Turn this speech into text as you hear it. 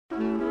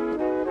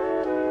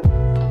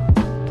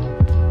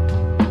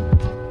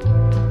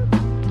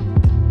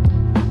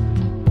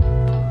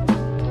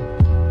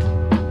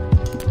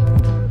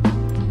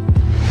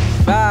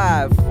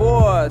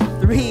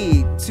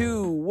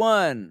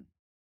one.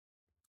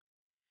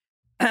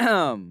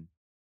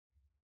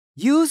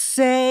 You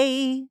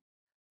say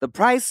the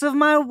price of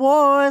my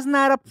war is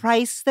not a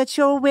price that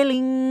you're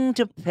willing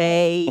to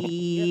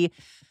pay.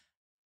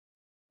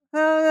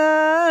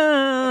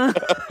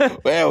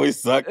 Well, we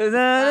suck.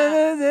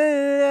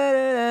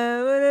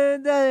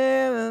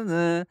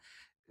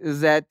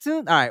 Is that too?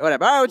 All right,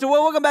 whatever. All right,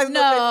 well, welcome back to No,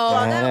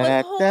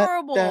 that was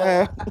horrible.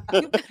 Da,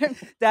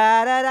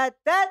 da, da,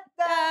 da,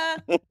 da,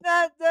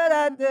 da,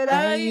 da, da,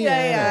 Ay,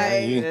 ay,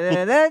 ay.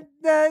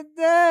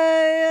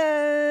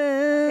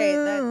 Okay,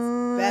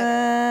 that's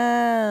better.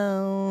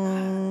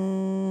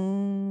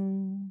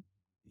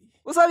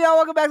 What's up, y'all?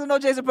 Welcome back to No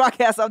Jason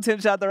Podcast. I'm Tim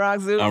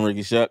Chatarangsu. I'm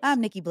Ricky Shucks. I'm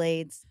Nikki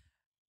Blades.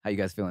 How you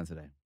guys feeling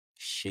today?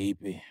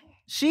 Sheepy.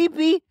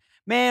 Sheepy?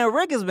 Man,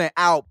 Rick has been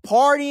out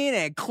partying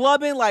and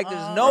clubbing like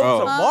there's no Bro.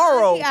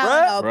 tomorrow, He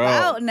out bruh. and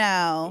about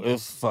now.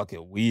 It's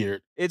fucking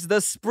weird. It's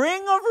the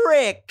spring of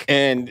Rick.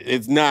 And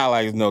it's not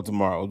like it's no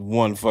tomorrow. It's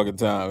one fucking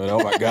time. And oh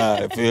my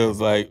God, it feels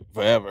like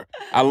forever.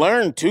 I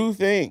learned two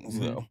things,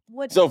 though.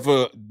 What? So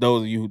for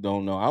those of you who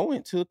don't know, I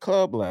went to the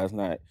club last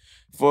night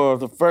for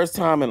the first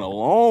time in a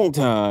long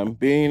time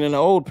being an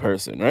old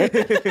person, right?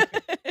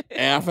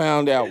 And I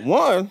found out,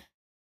 one,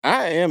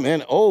 I am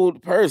an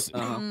old person.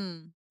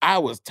 Mm. I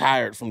was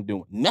tired from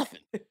doing nothing.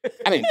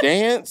 I didn't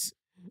dance.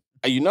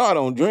 You know I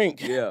don't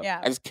drink. Yeah. Yeah.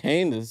 I just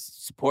came to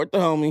support the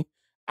homie.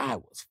 I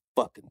was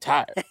fucking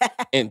tired.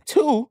 And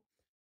two,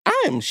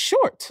 I am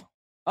short.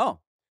 Oh,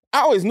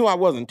 I always knew I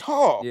wasn't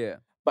tall, yeah.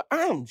 but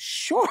I'm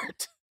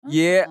short.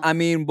 Yeah, Oh. I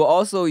mean, but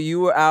also you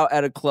were out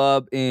at a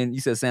club in, you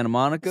said Santa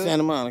Monica?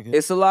 Santa Monica.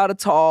 It's a lot of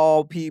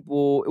tall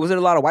people. Was it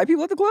a lot of white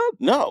people at the club?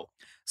 No.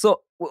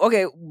 So,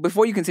 okay,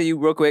 before you continue,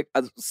 real quick,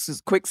 a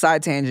quick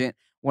side tangent.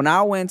 When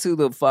I went to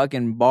the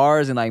fucking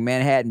bars in like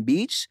Manhattan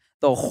Beach,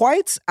 the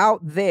whites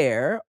out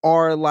there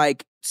are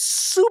like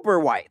super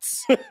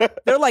whites.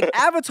 They're like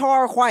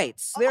Avatar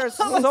whites. They're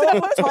so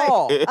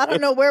tall. I don't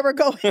know where we're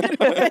going.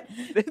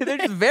 They're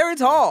just very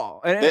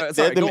tall. And, They're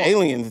sorry, them go on.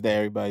 aliens that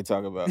everybody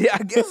talk about. Yeah,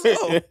 I guess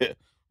so.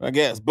 I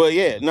guess. But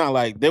yeah, no,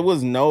 like there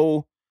was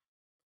no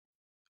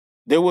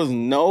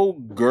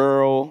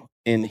girl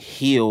in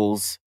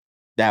heels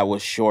that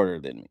was shorter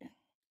than me.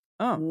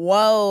 Oh.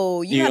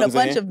 Whoa, you You know got a what I'm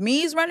bunch saying? of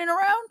me's running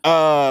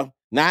around?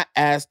 Not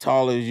as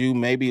tall as you,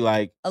 maybe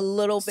like A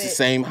little the bit.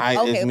 same height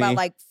Okay, as me. about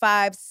like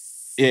 5,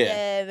 Yeah.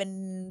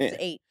 7, Yeah.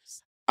 8.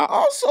 I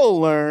also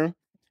learned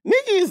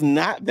Nikki is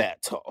not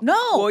that tall. No.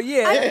 Well,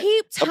 yeah. I Yeah.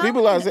 keep telling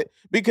People are saying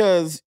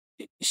because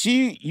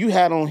you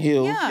had on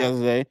heels Yeah.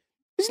 yesterday.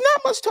 She's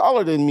not much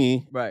taller than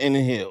me Right. in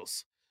the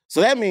heels. So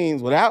that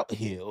means without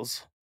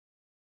heels,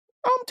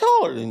 I'm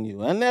taller than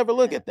you. I never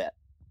look at that.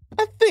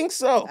 I think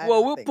so. I Well,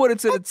 don't we'll think- put it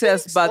to I the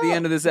test think by the so.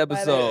 end of this by the end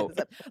of episode.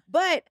 this ep-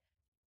 But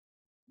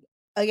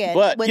again,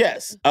 But when-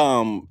 yes,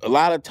 a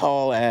lot of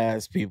tall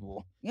ass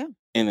people Yeah.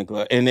 in the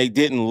club. And they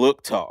didn't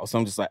look tall. So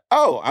I'm just like,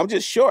 oh, I'm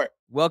just short.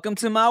 Welcome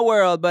to my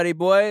world, buddy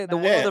boy. The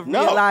world Yeah, of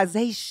no.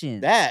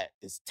 realization. That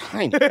is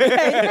tiny.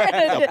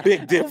 a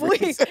big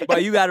difference.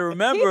 But you got to he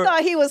remember.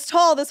 thought he was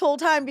tall this whole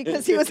time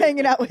because he was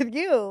hanging out with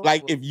you.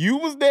 Like if you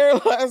was there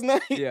last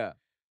night. Yeah.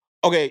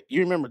 Okay,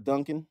 you remember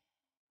Duncan,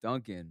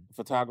 Duncan.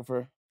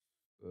 photographer?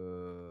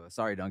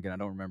 Sorry, Duncan. I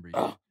don't remember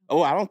you.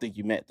 Oh, I don't think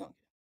you met Duncan.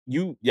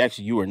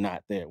 You were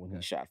not there when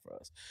he shot for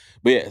us.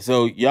 But yeah,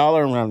 so y'all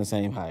are around the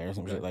same height or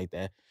some shit like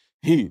that.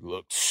 He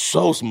looked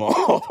so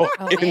small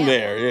in man.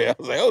 there. Yeah, I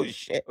was like, oh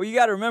shit. Well, you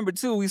got to remember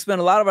too. We spend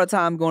a lot of our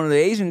time going to the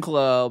Asian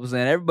clubs,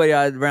 and everybody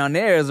around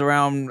there is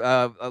around.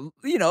 There's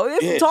Yeah.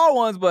 some tall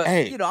ones, but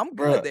Hey, I'm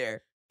bruh. good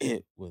there.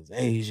 It was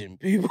Asian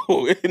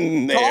people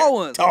in there. Tall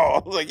ones.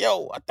 Tall. I was like, yo,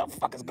 what the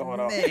fuck is going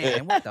on?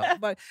 Man, what the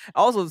fuck?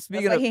 Also, That's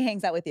speaking why of, he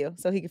hangs out with you,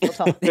 so he can feel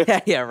tall.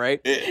 yeah,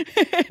 right. Yeah.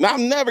 Now, I've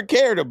never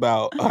cared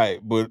about height,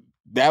 but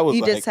that was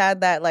You like, just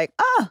had that like,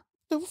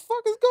 the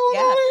fuck is going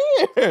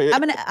on here?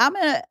 I'm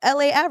an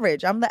LA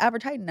average. I'm the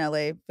average height in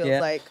LA. Feels Yeah.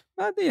 like.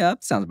 Yeah,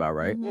 that sounds about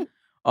right.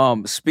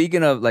 Mhm.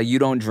 Speaking of like, you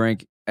don't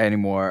drink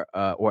anymore,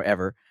 or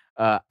ever.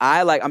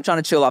 I'm trying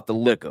to chill off the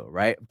liquor,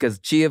 right? Because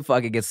Chia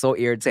fucking gets so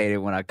irritated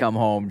when I come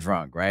home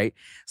drunk, right?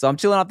 So I'm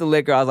chilling off the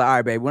liquor. I was like, all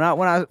right, babe, when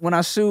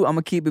I shoot, I'm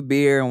gonna keep it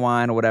beer and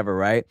wine or whatever,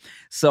 right?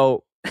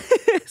 So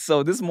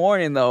so this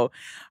morning though,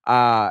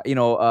 shout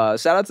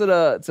out to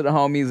the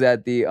homies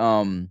at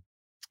the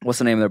what's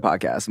the name of their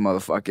podcast?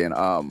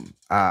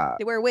 Motherfucking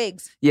They wear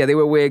wigs. yeah, they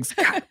wear wigs.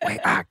 God,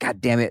 God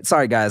damn it.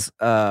 Sorry guys.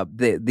 What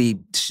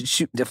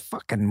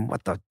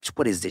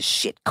is this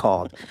shit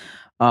called?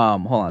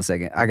 Hold on a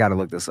second. I gotta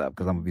look this up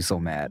because I'm gonna be so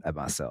mad at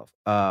myself.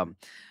 They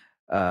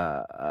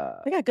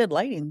got good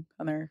lighting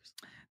on there.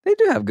 They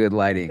do have good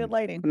lighting. Good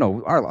lighting.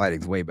 No, our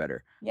lighting's way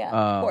better. Yeah, Um,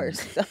 of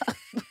course.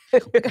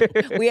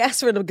 We asked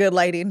for the good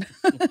lighting.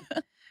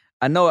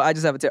 I know. I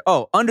just have to.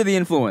 Oh, Under the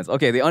Influence.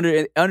 Okay, the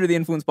Under the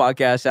Influence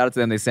podcast. Shout out to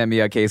them. They sent me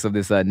a case of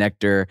this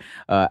nectar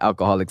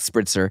alcoholic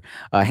spritzer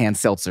hand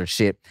seltzer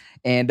shit.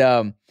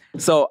 And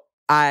so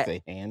I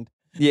Say hand.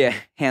 yeah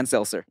hand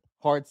seltzer.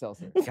 Hard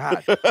seltzer.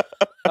 God.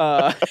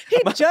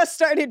 He just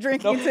started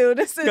drinking too.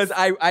 This is Because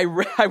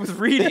I was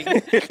reading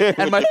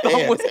and my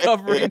thumb was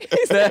covering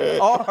that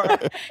R.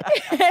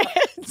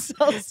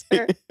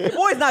 seltzer. Your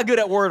boy's not good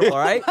at Wordle, all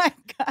right? Oh my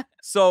God.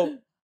 So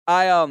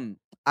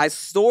I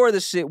store the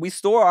shit. We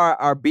store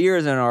our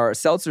beers and our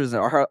seltzers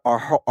and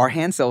our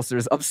hand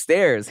seltzers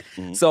upstairs.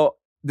 Mhm. So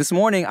this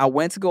morning I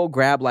went to go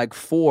grab like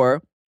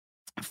 4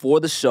 for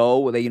the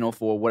show,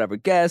 for whatever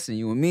guests and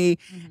you and me.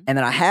 Mhm. And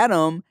then I had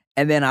them.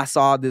 And then I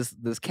saw this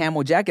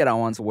camo jacket I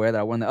wanted to wear that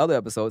I wore in the other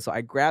episode. So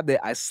I grabbed it.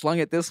 I slung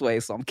it this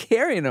way. So I'm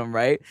carrying them,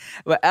 right?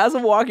 But as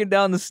I'm walking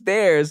down the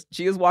stairs,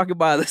 she is walking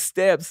by the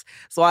steps.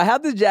 So I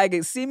have the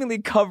jacket seemingly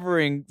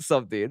covering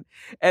something.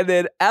 And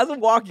then as I'm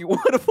walking,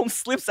 one of them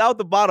slips out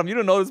the bottom. You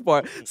don't know this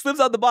part.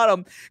 Slips out the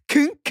bottom.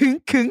 Kung, kung,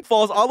 kung,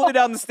 falls all the way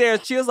down the stairs.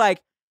 She was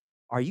like,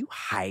 are you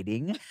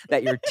hiding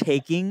that you're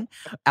taking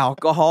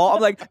alcohol?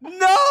 I'm like,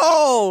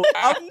 no,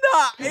 I'm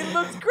not. It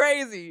looks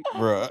crazy.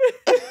 Bruh.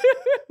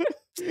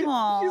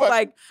 Aw. She's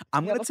like,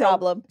 I'm You gonna have a tell.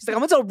 problem. She's like,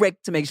 I'm gonna tell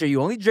Rick to make sure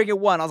you only drink it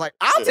one. I was like,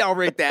 I'll tell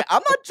Rick that.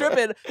 I'm not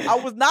tripping. I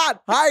was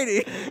not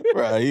hiding.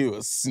 Bruh, he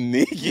was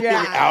sneaking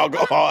Yeah.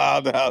 alcohol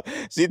out the house.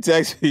 She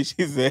texted me,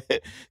 she said,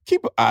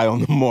 keep an eye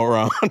on the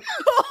moron.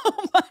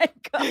 Oh my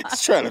God.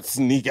 He's trying to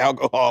sneak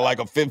alcohol like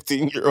a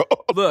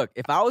 15-year-old. Look,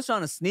 if I was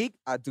trying to sneak,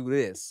 I'd do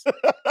this.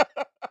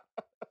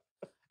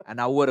 And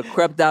I would have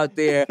crept out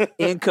there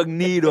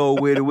incognito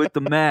with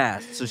the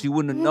mask, so she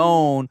wouldn't have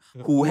known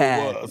who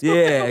had. was.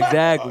 Yeah,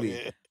 exactly.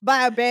 Oh,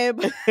 Bye, babe.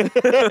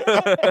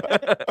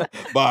 yeah.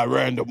 By a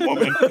random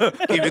woman.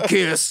 Give a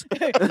kiss.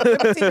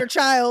 Let me see your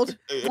child.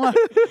 But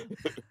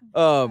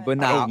I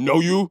nah. don't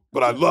know you,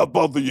 but I love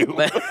both of you.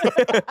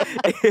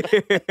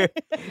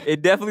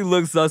 It definitely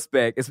looks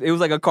suspect. It was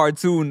like a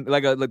cartoon,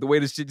 like the way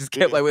the shit just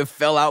kept like it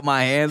fell out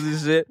my hands and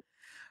shit.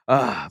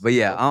 But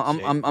yeah,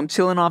 I'm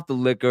chilling off the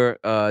liquor.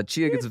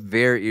 Chia gets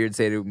very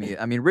irritated with me.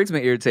 I mean, Rick's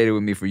been irritated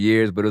with me for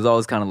years, but it was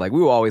always kind of like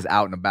we were always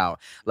out and about.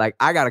 Like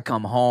I gotta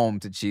come home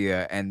to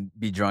Chia and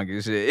be drunk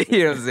and shit.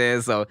 You know what I'm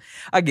saying? So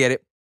I get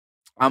it.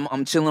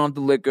 I'm chilling off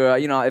the liquor.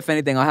 If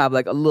anything, I'll have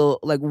like a little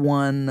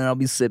one and I'll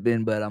be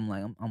sipping, but I'm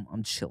like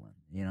I'm chilling.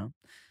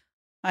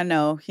 I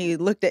know. He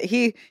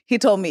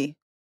told me,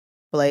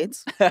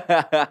 Blades,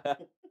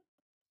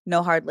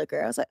 no hard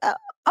liquor. I was like, oh,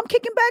 I'm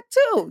kicking back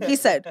too. He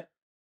said,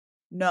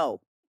 no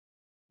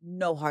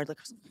hard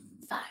liquor.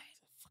 Fine.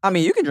 I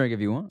mean, you can drink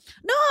if you want.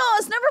 No,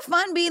 it's never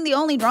fun being the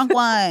only drunk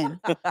one.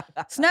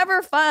 It's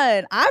never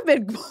fun. I've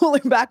been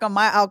pulling back on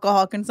my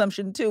alcohol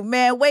consumption too.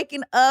 Man,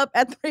 waking up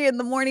at 3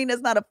 a.m.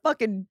 is not a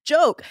fucking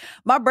joke.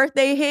 My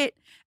birthday hit.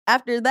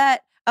 After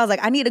that, I was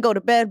like, I need to go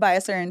to bed by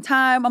a certain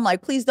time. I'm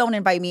like, please don't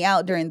invite me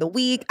out during the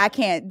week. I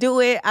can't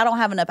do it. I don't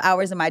have enough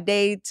hours in my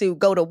day to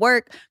go to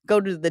work, go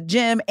to the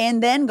gym,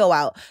 and then go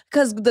out.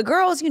 Because the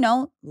girls,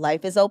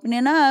 life is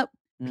opening up.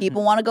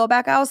 People want to go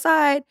back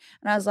outside.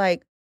 And I was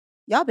like,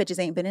 y'all bitches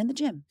ain't been in the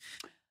gym.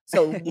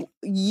 So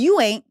you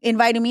ain't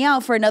inviting me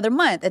out for another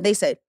month. And they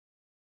said,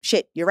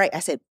 shit, you're right. I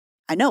said,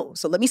 I know.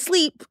 So let me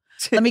sleep.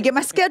 Let me get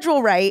my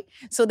schedule right.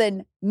 So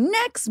then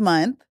next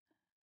month,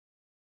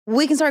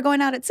 we can start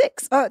going out at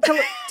 6.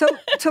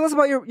 Tell us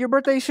about your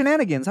birthday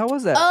shenanigans. How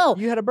was that? Oh.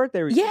 You had a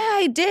birthday recently. Yeah,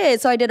 I did.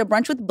 So I did a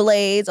brunch with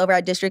Blades over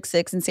at District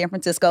 6 in San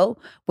Francisco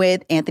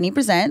with Anthony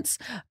Presents.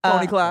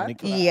 Tony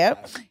Clyde.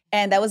 Yep.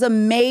 And that was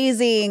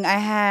amazing. I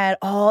had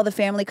all the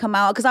family come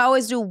out because I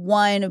always do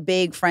one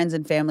big friends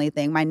and family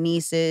thing. My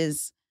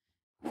nieces.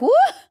 Whoo!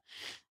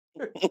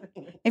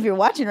 If you're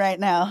watching right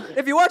now.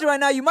 If you're watching right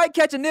now, you might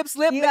catch a nip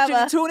slip. You Make sure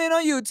have you tune in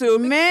on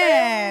YouTube.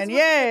 Man,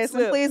 yes.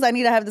 Slip. And please, I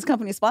need to have this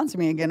company sponsor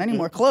me again. I need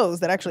more clothes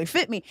that actually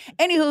fit me.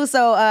 Anywho,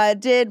 so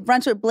did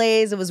brunch with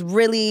Blaze. It was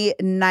really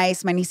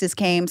nice. My nieces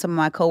came, some of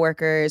my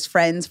coworkers,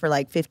 friends for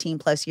like 15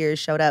 plus years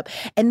showed up.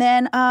 And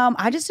then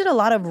I just did a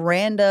lot of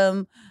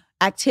random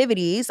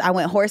activities. I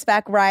went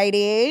horseback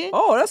riding.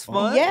 Oh, that's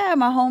fun. Yeah,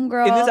 my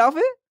homegirl. In this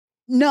outfit?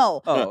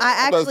 No, Oh.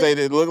 I was about to say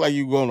actually. it looked like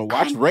you were going to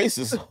watch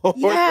races.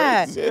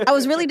 Yeah, I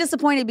was really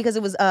disappointed because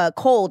it was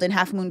cold in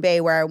Half Moon Bay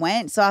where I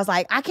went. So I was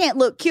like, I can't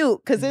look cute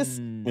because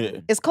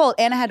it's cold,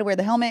 and I had to wear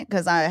the helmet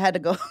because I had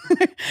to go.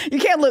 You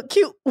can't look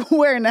cute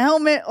wearing the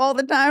helmet all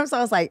the time. So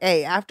I was like,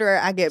 hey, after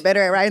I get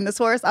better at riding this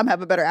horse, I'm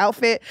have a better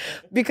outfit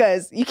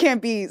because you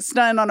can't be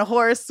stunned on a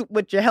horse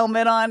with your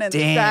helmet on and the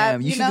strap,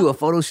 Damn, you should do a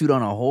photo shoot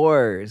on a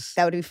horse.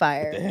 That would be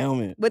fire. The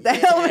helmet. With the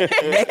helmet,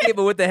 Naked,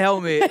 but with the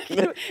helmet.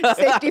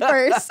 safety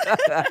first.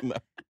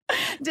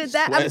 Did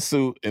that?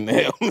 Sweatsuit and the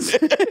helmet.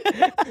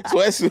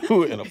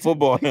 Sweatsuit and a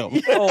football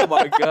helmet. Oh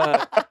my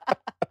God.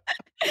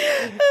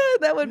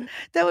 that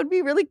would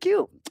be really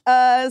cute.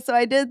 So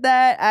I did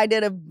that. I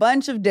did a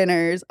bunch of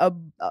dinners,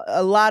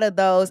 a lot of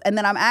those, and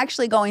then I'm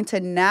actually going to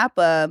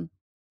Napa.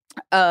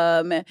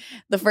 The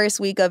first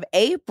week of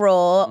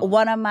April.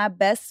 One of my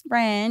best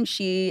friends,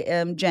 she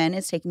Jen,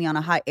 is taking me on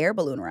a hot air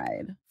balloon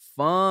ride.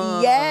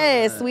 Fun.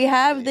 Yes, we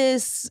have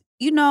this,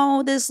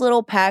 this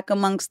little pack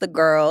amongst the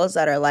girls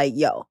that are like,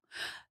 yo,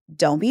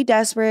 don't be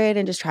desperate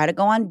and just try to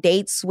go on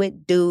dates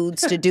with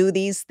dudes to do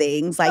these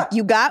things. Like,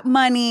 you got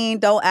money,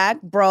 don't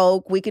act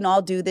broke. We can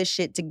all do this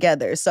shit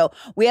together. So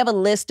we have a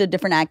list of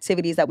different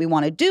activities that we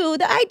want to do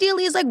that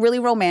ideally is like really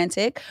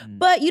romantic,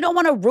 but you don't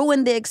want to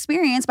ruin the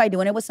experience by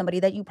doing it with somebody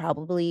that you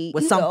probably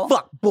With some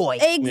fuck boy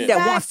exactly.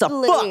 that wants to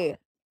fuck.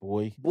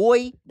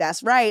 Boy.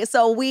 That's right.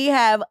 So we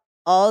have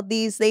all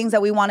these things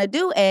that we want to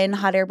do, and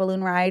hot air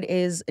balloon ride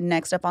is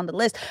next up on the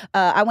list.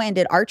 I went and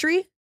did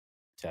archery.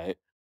 Tight.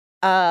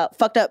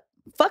 Fucked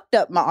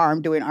up my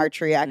arm doing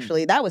archery.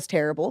 Actually, that was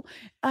terrible.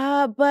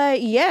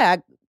 But yeah,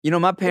 You know,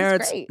 my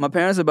parents great.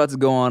 are about to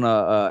go on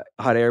a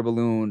hot air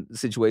balloon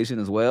situation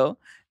as well.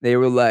 They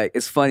were like,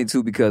 it's funny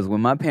too because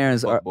when my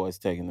parents Fuck are, boys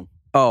taking them.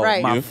 oh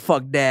Right. my You?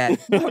 fuck dad.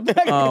 fuck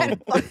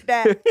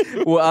that.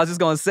 Well, I was just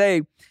gonna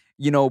say,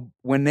 you know,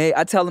 when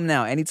I tell them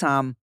now,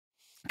 anytime,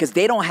 because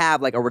they don't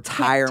have like a Can't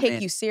retirement.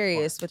 take you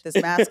serious with this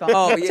mask on.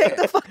 Oh, yeah. Take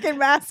the fucking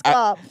mask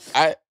off.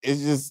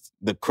 It's just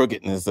the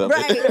crookedness of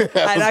Right. it.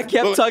 And I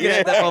kept tugging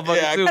at that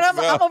motherfucker, I too. could And I'm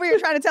tell. over here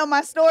trying to tell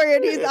my story,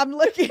 and I'm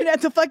looking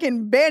at the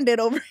fucking bandit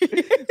over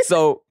here.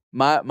 So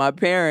my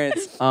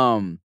parents,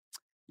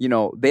 you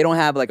know, they don't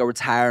have like a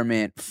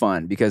retirement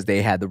fund because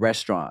they had the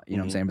restaurant, you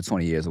know what I'm saying, for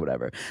 20 years or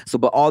whatever. So,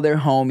 but all their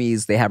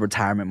homies, they have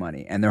retirement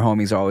money, and their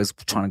homies are always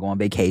trying to go on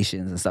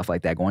vacations and stuff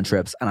like that, go on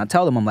trips. And I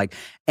tell them, I'm like,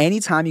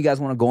 anytime you guys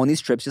want to go on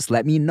these trips, just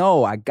let me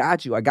know. I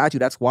got you.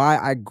 That's why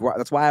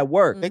I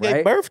work. They right?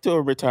 gave birth to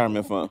a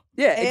retirement fund.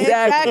 Yeah,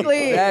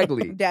 exactly.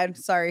 Exactly. Dad,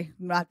 sorry,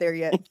 I'm not there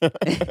yet.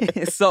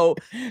 So,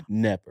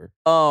 Never.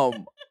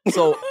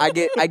 so I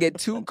get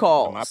two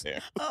calls. My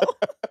parents.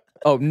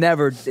 Oh,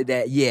 never did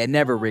that. Yeah,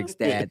 never Rick's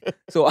dad.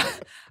 So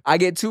I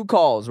get two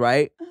calls,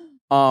 right?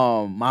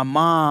 My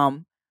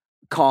mom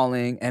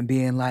calling and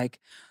being like,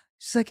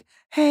 she's like,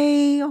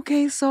 hey,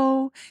 okay,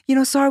 so, you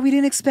know, sorry, we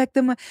didn't expect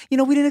them. You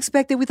know, we didn't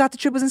expect it. We thought the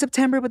trip was in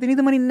September, but they need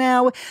the money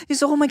now. She's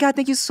so, oh my God,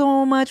 thank you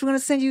so much. We're going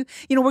to send you,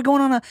 you know, we're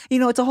going on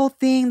it's a whole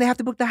thing. They have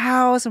to book the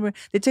house and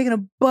they're taking a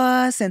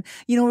bus and,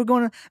 you know, we're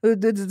going to,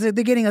 they're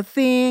getting a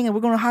thing and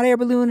we're going to hot air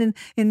balloon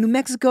in New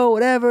Mexico,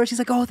 whatever. She's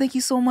like, oh, thank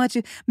you so much.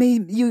 May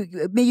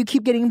you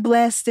keep getting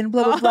blessed and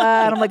blah, blah,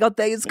 blah. And I'm like, oh,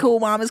 it's cool,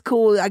 Mom. It's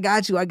cool. I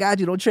got you.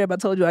 Don't trip. I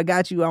told you I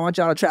got you. I want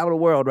y'all to travel the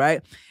world,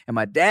 right? And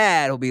my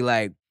dad will be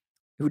like,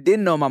 who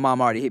didn't know my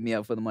mom already hit me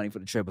up for the money for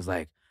the trip, was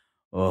like,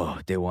 oh,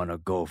 they want to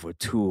go for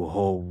 2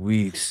 whole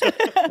weeks.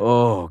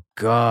 Oh,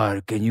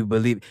 God, can you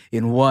believe it?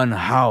 In one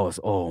house?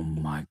 Oh,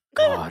 my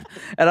God.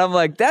 And I'm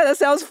like, that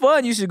sounds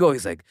fun. You should go.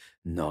 He's like,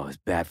 no, it's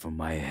bad for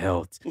my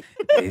health.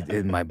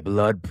 My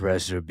blood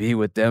pressure. Be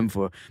with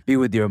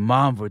your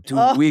mom for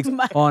 2 weeks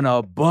on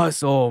a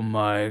bus. Oh,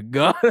 my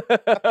God.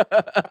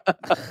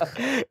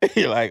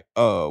 You're like,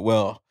 oh,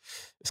 well,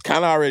 it's kind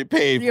of already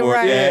paid You're for.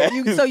 right.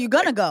 Yeah. So you're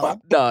gonna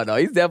go. No,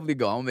 he's definitely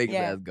going. I'm gonna make his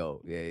Yeah. ass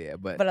go. Yeah.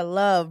 But I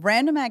love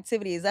random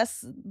activities.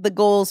 That's the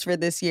goals for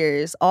this year.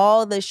 Is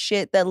all the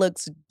shit that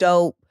looks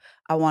dope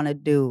I want to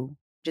do.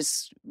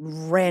 Just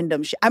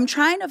random shit. I'm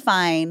trying to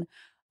find.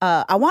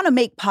 I want to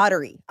make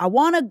pottery. I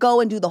want to go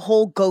and do the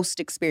whole ghost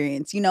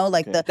experience. You know,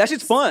 like Okay. that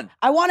shit's fun.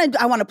 I want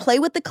to play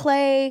with the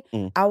clay.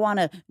 Mm. I want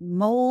to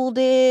mold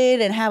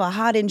it and have a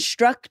hot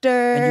instructor.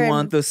 And you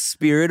want the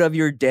spirit of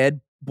your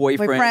dead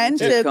boyfriend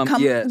to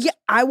come. Yes. Yeah,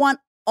 I want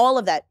all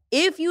of that.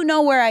 If you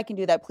know where I can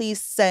do that,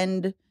 please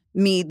send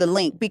me the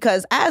link,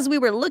 because as we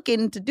were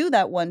looking to do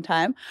that one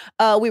time,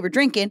 we were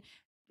drinking.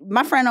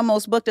 My friend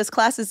almost booked us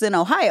classes in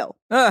Ohio.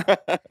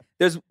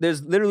 There's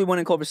literally one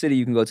in Culver City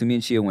you can go to. Me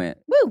and Chia went.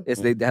 Woo.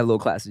 They have little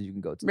classes you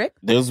can go to. Rick?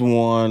 There's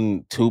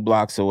one 2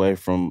 blocks away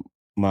from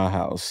my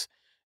house,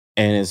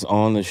 and it's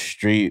on the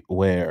street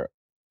where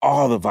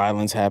all the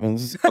violence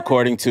happens,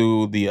 according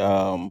to the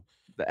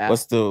The app.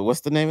 what's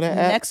the name of that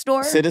app? Next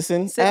door.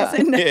 Citizen.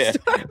 Citizen app? Next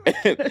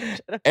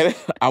Yeah. and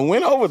I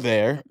went over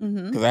there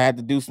Mhm. because I had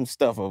to do some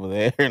stuff over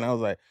there, and I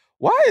was like,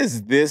 "Why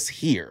is this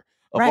here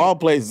of Right. all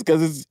places?"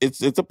 Because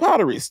it's a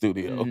pottery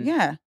studio Mhm.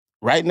 Yeah.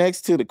 right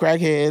next to the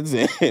crackheads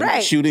and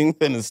Right. shootings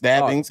and the Oh,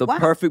 stabbings. the Wow.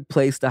 perfect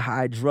place to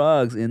hide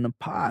drugs in the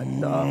pot,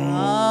 dog.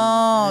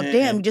 Oh, Yeah.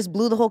 damn. You just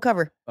blew the whole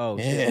cover. Oh,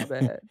 Yeah. shit,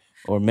 bad.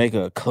 Or make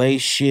a clay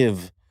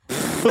shiv.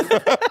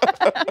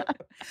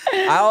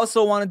 I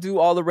also want to do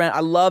all the I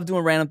love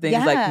doing random things.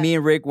 Yeah. Like me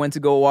and Rick went to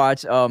go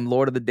watch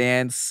Lord of the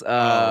Dance,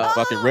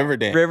 Fucking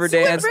Riverdance. River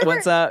Sweet Dance River.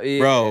 one time. Yeah.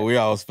 Bro, I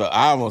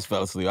almost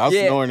fell asleep. I was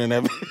Yeah. snoring and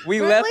everything. We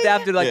Really? left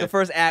after like Yeah. the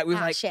first act. We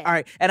were Oh, like, shit. all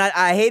right. And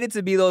I hated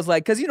to be those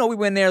like, cause you know we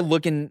went there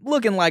looking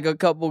like a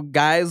couple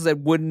guys that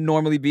wouldn't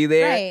normally be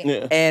there. Right.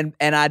 Yeah.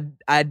 And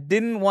I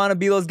didn't want to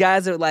be those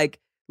guys that like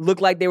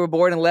looked like they were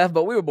bored and left,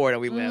 but we were bored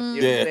and we left. You know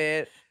what Yeah. I'm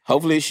saying?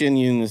 Hopefully Shin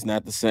Yun is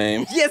not the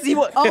same. Yes, he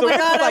was. Oh my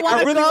God, I like,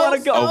 wanna really go want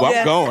to go. Oh, I'm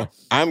Yes. going.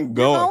 I'm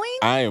going. going?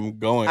 I am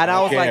going. And I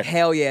don't was like, care.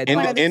 hell yeah.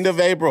 End, dog. end of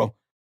April.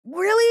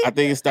 Really? I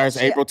think it starts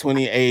Shit. April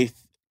 28th.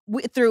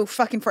 Through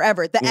fucking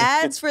forever. The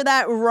ads for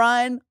that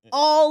run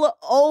all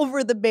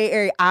over the Bay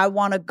Area. I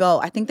want to go.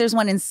 I think there's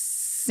one in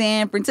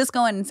San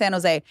Francisco and in San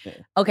Jose. Yeah.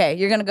 Okay,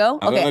 you're gonna go?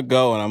 I'm Okay. gonna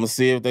go and I'm gonna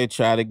see if they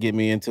try to get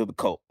me into the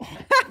cult.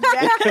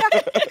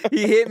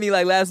 He hit me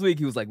like last week.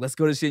 He was like, let's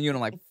go to Shin Yun.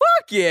 I'm like,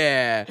 fuck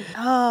yeah.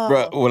 Oh.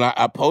 Bro, when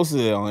I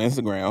posted it on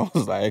Instagram, I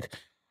was like,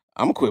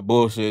 I'm gonna quit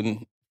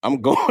bullshitting. I'm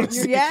going to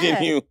see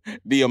Yeah. you.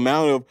 The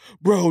amount of,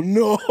 bro,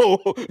 no,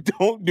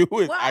 don't do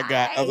it.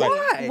 I was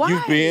like, Why?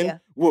 you've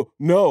been? Well,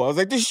 no. I was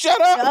like, just shut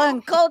up.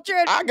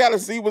 Uncultured. I gotta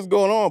see what's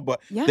going on.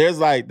 But Yeah. there's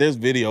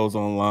videos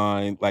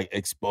online like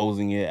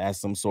exposing it as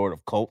some sort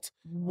of cult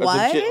or some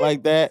What? shit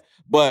like that.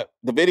 But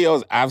the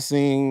videos I've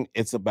seen,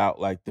 it's about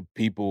like the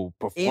people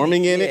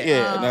performing in it.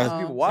 Yeah. Oh.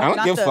 That's- People I don't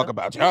Not give a the- fuck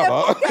about Yeah,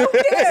 y'all. fuck, who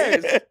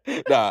cares?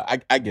 Nah,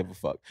 I give a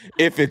fuck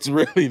if it's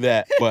really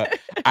that. But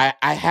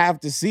I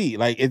have to see.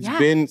 Like it's Yeah.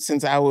 been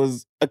since I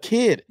was a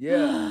kid.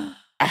 Yeah.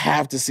 I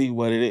have to see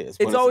what it is.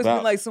 It's always about.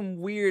 been like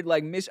some weird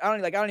like mission. I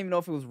don't even know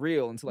if it was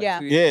real until like Yeah.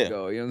 2 years Yeah.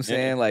 ago. You know what I'm Yeah.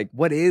 saying? Like,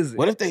 what is it?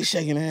 What if they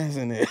shaking ass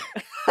in it?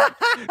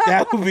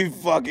 That would be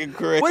fucking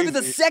crazy. What if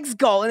it's a sex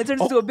call and it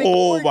turns into a big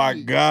Oh my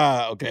orgy?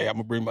 God. Okay, I'm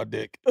gonna bring my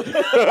dick.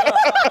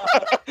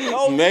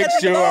 No, Make that's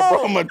sure I no.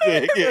 brought my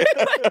dick. Yeah.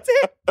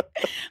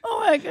 Oh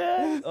my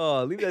God.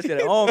 Oh, leave that shit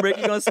at home, Rick.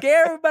 You're gonna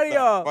scare everybody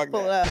off. Fuck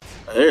Pull that. up.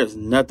 There's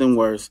nothing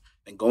worse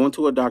than going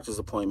to a doctor's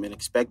appointment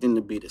expecting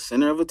to be the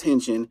center of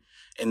attention,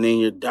 and then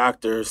your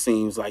doctor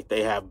seems like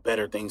they have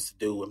better things to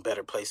do and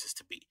better places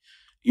to be.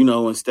 You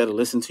know, instead of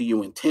listening to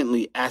you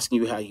intently,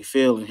 asking you how you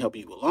feel and help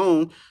you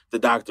along, the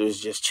doctor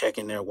is just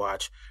checking their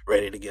watch,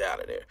 ready to get out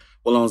of there.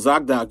 Well, on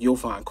ZocDoc, you'll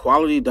find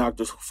quality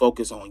doctors who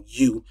focus on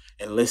you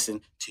and listen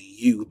to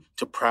you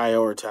to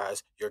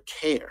prioritize your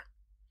care.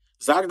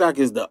 ZocDoc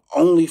is the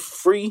only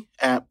free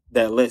app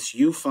that lets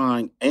you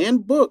find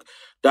and book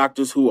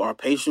doctors who are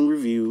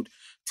patient-reviewed,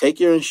 take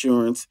your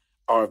insurance,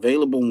 are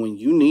available when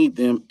you need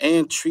them,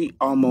 and treat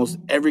almost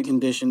every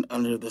condition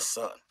under the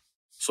sun.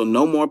 So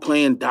no more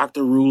playing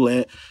doctor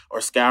roulette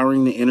or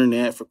scouring the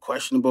internet for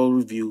questionable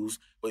reviews.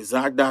 With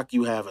ZocDoc,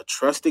 you have a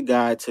trusted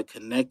guide to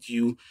connect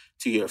you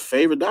to your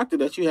favorite doctor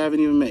that you haven't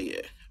even met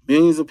yet.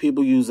 Millions of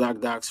people use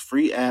ZocDoc's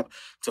free app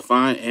to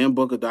find and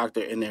book a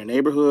doctor in their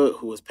neighborhood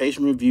who is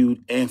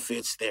patient-reviewed and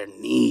fits their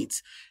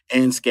needs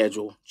and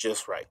schedule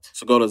just right.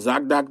 So go to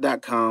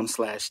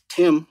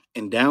ZocDoc.com/Tim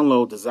and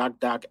download the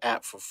ZocDoc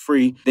app for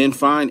free. Then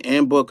find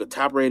and book a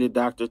top-rated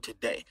doctor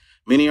today.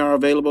 Many are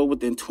available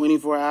within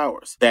 24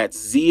 hours. That's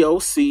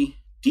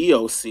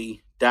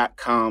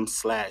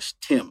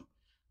ZocDoc.com/Tim.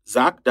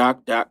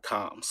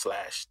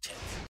 ZocDoc.com/Tim.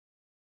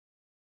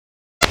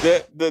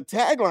 The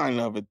tagline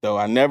of it though,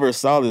 I never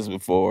saw this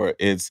before.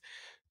 It's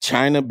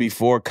China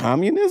before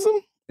communism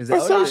Is or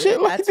that some what it shit is?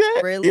 like That's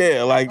that. really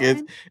Yeah, like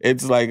tagline?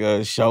 it's like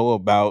a show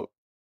about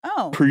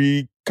Oh.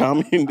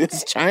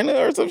 pre-communist China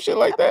or some shit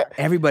like that.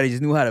 Everybody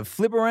just knew how to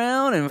flip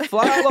around and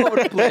fly all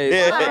over the place.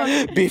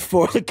 Yeah,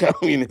 before the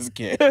communists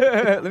came.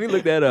 Let me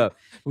look that up.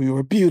 We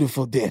were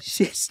beautiful then.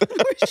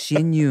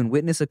 Shin Yun,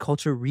 witness a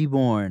culture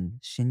reborn.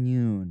 Shin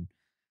Yun.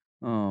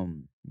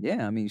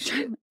 Yeah, I mean,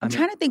 shit. I'm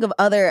trying to think of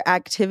other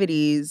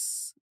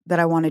activities that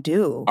I want to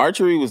do.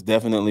 Archery was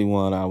definitely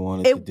one I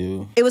wanted to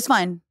do. It was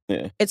fun.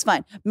 Yeah. It's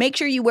fun. Make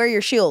sure you wear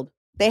your shield.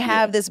 They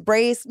have this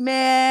brace,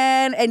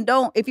 man. And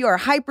if you are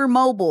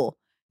hypermobile,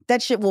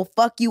 that shit will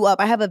fuck you up.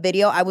 I have a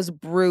video. I was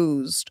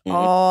bruised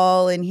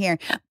all in here.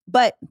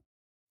 But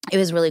it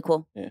was really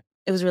cool. Yeah.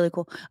 It was really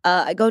cool.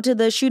 I go to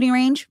the shooting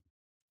range.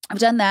 I've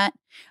done that.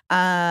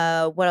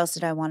 What else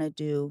did I want to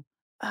do?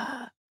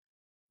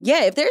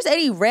 Yeah, if there's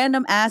any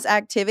random ass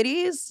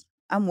activities,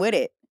 I'm with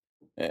it.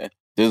 Yeah.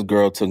 This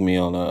girl took me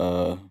on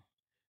a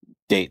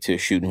date to a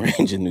shooting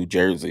range in New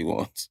Jersey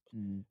once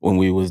when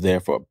we was there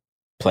for a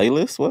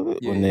playlist, was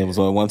it? When it was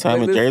on one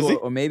time in Playlist, Jersey?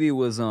 or maybe it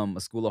was a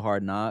School of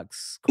Hard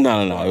Knocks. No.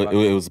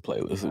 It was a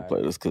playlist. It was a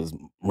playlist because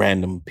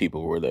random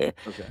people were there.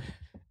 Okay.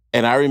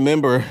 And I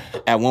remember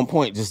at one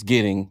point just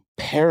getting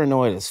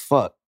paranoid as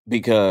fuck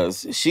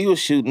because she was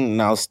shooting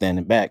and I was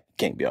standing back.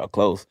 Can't be all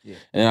close. Yeah.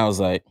 And I was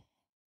like,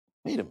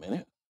 wait a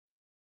minute.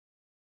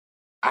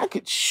 I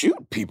could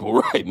shoot people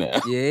right now.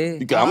 Yeah.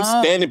 Because I'm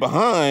standing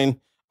behind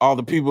all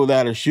the people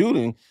that are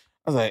shooting.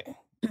 I was like,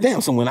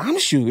 damn, so when I'm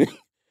shooting,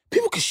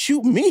 people could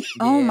shoot me.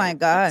 Oh my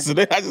God. So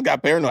then I just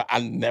got paranoid.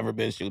 I've never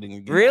been shooting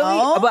again. Really?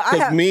 Oh. But I Because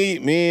have,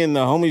 me and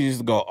the homies used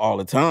to go all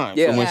the time.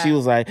 Yeah. So when she Yeah.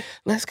 was like,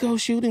 let's go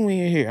shooting when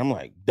you're here, I'm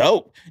like,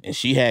 dope. And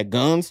she had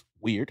guns,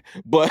 weird.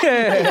 But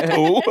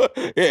cool.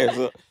 Yeah.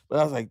 So, but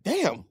I was like,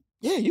 damn,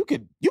 yeah, you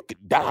could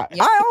die.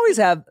 I always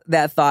have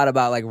that thought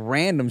about like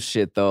random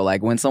shit though.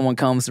 Like when someone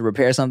comes to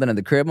repair something at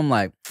the crib, I'm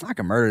like, I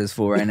can murder this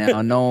fool right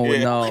now. No one would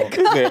Yeah.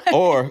 know.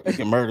 Or you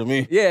can murder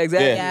me. Yeah,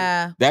 exactly.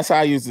 Yeah. That's how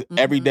I use it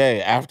every Mhm.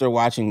 day. After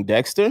watching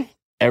Dexter,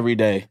 every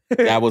day.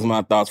 That was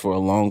my thoughts for a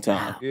long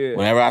time. Yeah.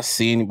 Whenever I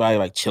see anybody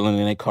like chilling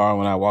in their car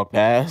when I walk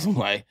past, I'm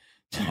like,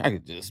 I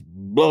could just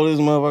blow this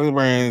motherfucker's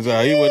brains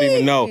out. He wouldn't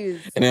even know. Jeez.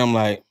 And then I'm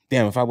like,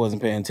 damn, if I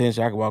wasn't paying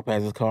attention, I could walk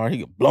past his car. He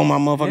could blow my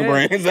motherfucking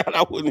Yeah. brains out.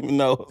 I wouldn't even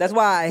know. That's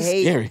why It's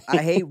scary. I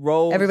hate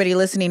roles. Everybody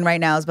listening right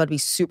now is about to be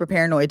super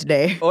paranoid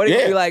today. Or they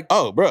Yeah. be like,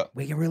 Oh, bro.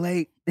 we can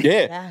relate.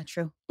 Yeah. Yeah,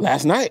 true.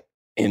 Last night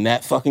in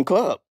that fucking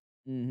club,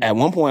 Mhm. at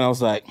one point I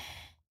was like,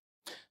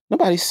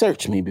 nobody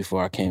searched me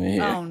before I came in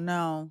here. Oh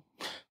no.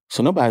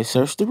 So nobody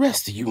searched the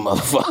rest of you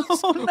motherfuckers.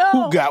 Oh,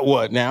 no. Who got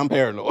what? Now I'm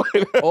paranoid.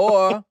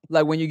 Or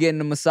like when you're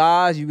getting a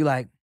massage, you be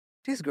like,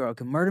 this girl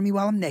can murder me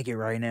while I'm naked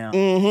right now.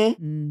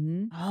 Mm-hmm.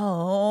 Mm-hmm.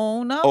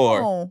 Oh no.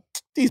 Or-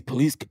 These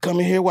police could come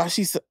in here while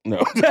she's...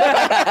 No.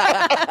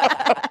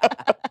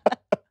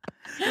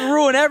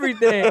 Ruin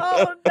everything.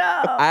 Oh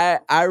no.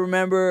 I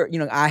remember,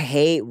 I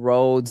hate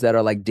roads that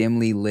are like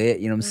dimly lit,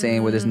 you know what I'm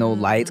saying, where there's no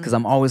lights, because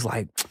I'm always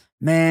like,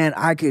 man,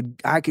 I could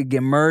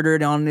get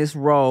murdered on this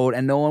road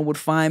and no one would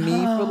find me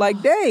for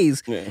like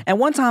days. Yeah. And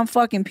one time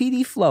fucking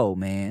PD Flow,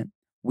 man,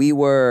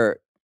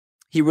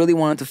 he really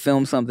wanted to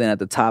film something at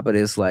the top of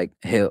this like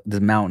hill, this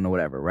mountain or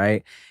whatever,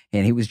 right?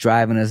 And he was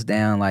driving us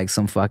down like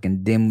some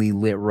fucking dimly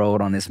lit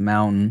road on this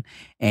mountain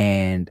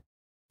and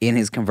in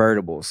his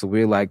convertible. So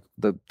we're like,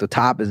 the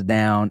top is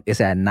down,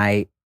 it's at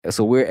night.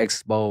 So we're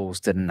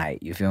exposed to the night,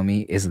 you feel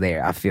me? It's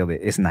there, I feel it,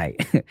 it's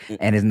night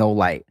and there's no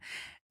light.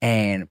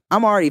 And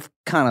I'm already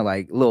kind of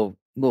like little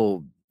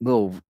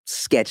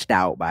sketched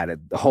out by the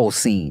whole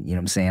scene, you know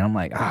what I'm saying? I'm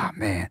like,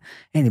 man,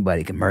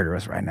 anybody can murder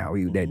us right now.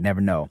 They'd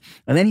never know.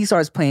 And then he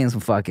starts playing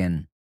some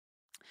fucking,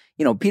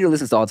 Peter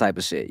listens to all type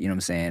of shit, you know what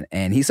I'm saying?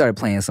 And he started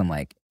playing some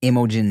like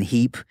Imogen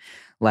Heap,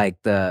 like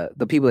the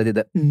people that did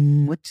the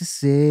what you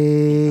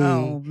say.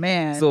 Oh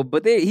man. So,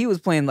 but he was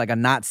playing like a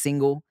not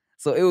single.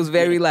 So it was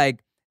very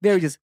like, very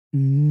just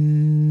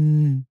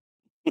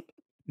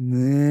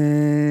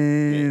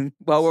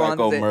while we're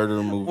Psycho on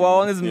murder movie. we're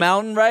on this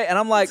mountain, right? And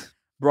I'm like,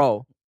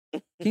 bro,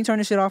 can you turn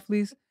this shit off,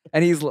 please?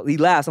 And he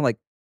laughs. I'm like,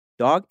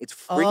 dog, it's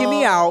freaking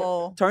me out.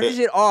 Oh. Turn this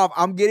shit off.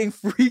 I'm getting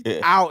freaked Yeah.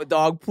 out,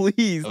 dog.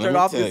 Please Let turn me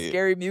off tell this you.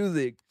 scary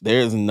music.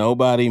 There's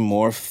nobody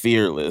more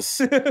fearless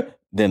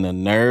than a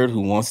nerd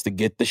who wants to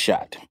get the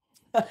shot.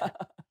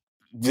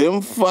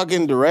 Them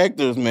fucking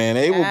directors, man,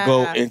 they will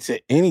go Yeah. into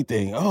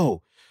anything.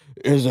 Oh,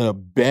 there's an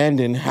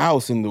abandoned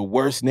house in the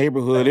worst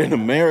neighborhood in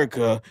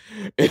America.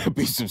 It'll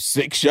be some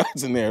sick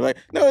shots in there. Like,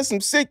 no, there's some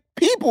sick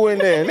people in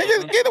there.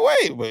 Niggas get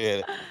away. But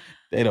yeah,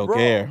 they don't Bro,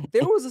 care.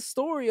 there was a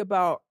story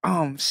about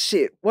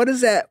shit. What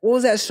is that? What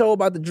was that show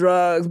about the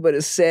drugs? But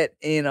it's set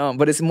in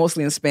but it's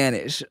mostly in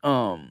Spanish.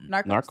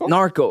 Narcos?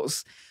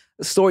 Narcos.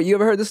 The story. You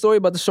ever heard the story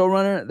about the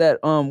showrunner that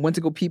went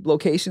to go peep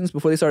locations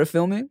before they started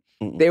filming?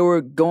 Mm-mm. They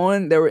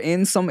were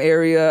in some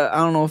area. I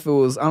don't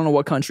know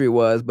what country it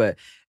was, but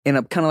in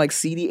a kind of like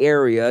seedy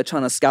area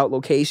trying to scout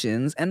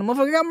locations, and the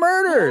motherfucker got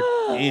murdered.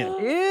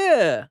 Damn.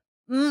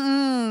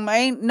 Yeah.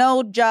 Ain't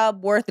no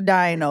job worth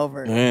dying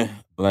over.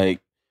 Like,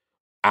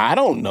 I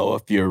don't know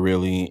if you're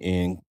really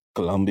in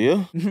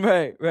Colombia.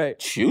 Right.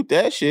 Shoot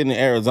that shit in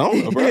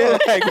Arizona, bro. Yeah.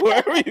 Like,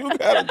 whatever you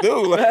gotta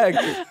do. Like,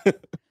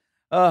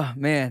 Oh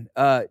man.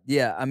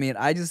 Yeah. I mean,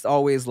 I just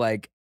always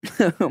like,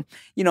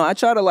 I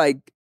try to like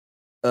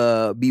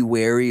be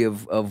wary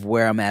of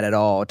where I'm at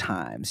all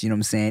times. You know what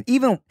I'm saying?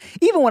 Even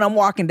when I'm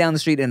walking down the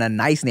street in a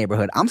nice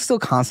neighborhood, I'm still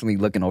constantly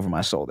looking over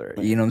my shoulder.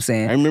 You know what I'm I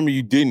saying? remember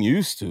you didn't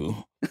used to.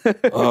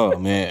 Oh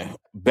man.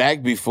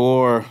 Back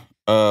before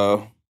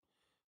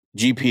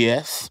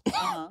GPS,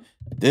 Uh-huh.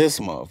 this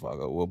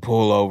motherfucker will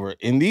pull over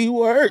in the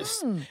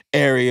worst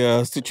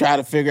areas to try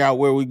to figure out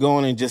where we're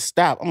going and just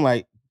stop. I'm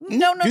like,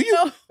 No.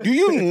 do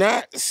you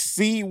not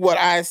see what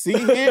I see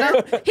here?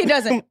 No, he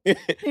doesn't.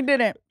 He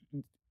didn't.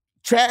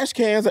 Trash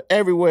cans are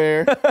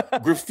everywhere.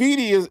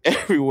 Graffiti is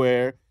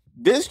everywhere.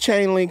 This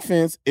chain link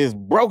fence is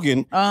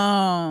broken.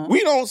 Oh.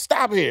 We don't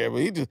stop here. But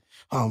he just,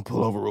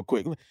 pull over real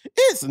quick.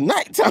 It's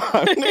nighttime.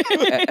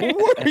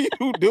 What are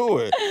you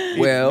doing? He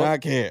Well, did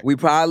not care. We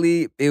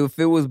probably, if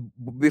it was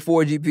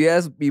before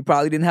GPS, we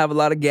probably didn't have a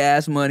lot of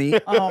gas money.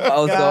 Oh, my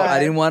Also, God. I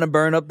didn't want to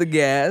burn up the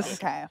gas.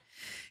 Okay.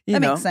 You That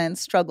know, makes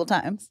sense. Struggle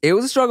times. it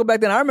was a struggle back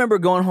then. I remember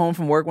going home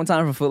from work one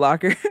time from Foot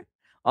Locker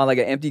on like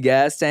an empty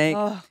gas tank,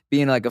 Oh.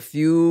 being like a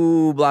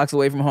few blocks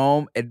away from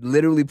home, and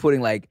literally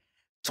putting like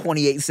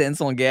 28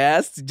 cents on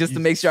gas just to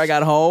make sure I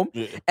got home.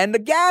 Yeah. And the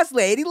gas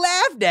lady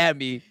laughed at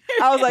me.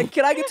 I was like,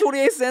 "Can I get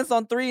 28 cents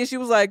on 3?" And she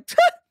was like,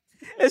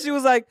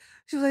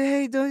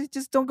 "Hey,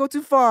 don't go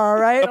too far,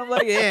 all right?" And I'm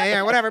like,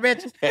 "Yeah, whatever,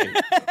 bitch." Hey,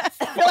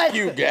 fuck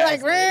you,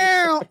 gas. Like,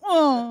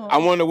 I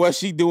wonder what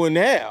she doing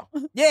now.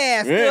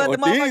 Yeah, still Yeah, at the with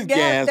motherfucking these gas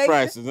gas station.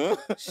 prices,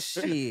 huh?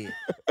 Shit.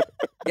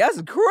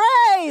 That's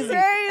crazy.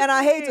 Crazy. And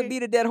I hate to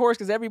beat a dead horse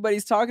because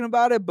everybody's talking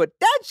about it, but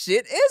that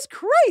shit is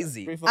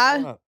crazy. 3, 4,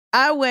 5.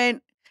 I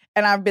went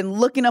and I've been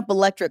looking up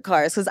electric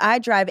cars because I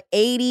drive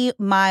 80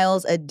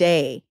 miles a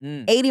day.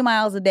 80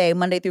 miles a day,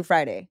 Monday through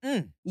Friday.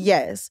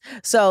 Yes.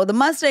 So the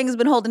Mustang has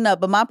been holding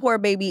up, but my poor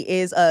baby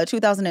is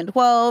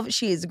 2012.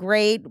 She is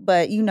great,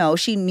 but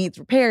she needs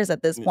repairs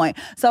at this point.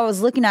 So I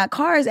was looking at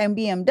cars, and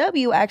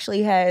BMW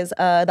actually has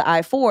the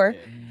i4,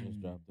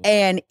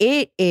 and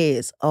it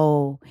is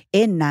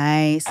it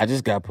nice. I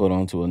just got put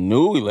onto a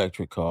new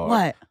electric car.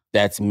 What?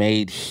 That's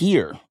made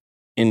here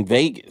in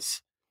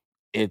Vegas.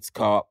 It's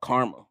called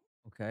Karma.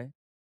 Okay.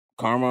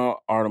 Karma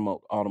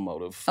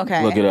Automotive.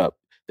 Okay. Look it up.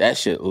 That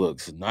shit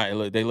looks nice.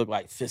 They look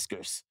like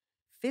Fiskars.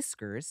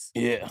 Fiskars?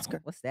 Yeah.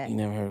 What's that? You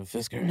never heard of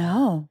Fisker?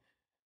 No.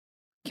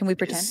 Can we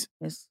pretend?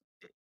 It's-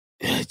 Yes.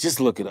 Just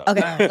look it up.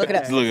 Okay, look it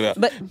up. Just look it up.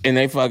 But And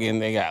they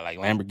got like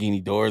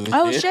Lamborghini doors and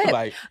Oh, shit. shit.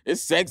 Like,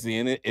 it's sexy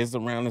and it's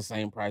around the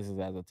same prices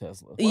as a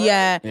Tesla.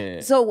 yeah.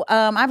 Yeah. So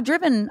I've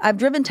driven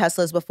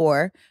Teslas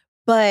before,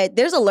 but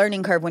there's a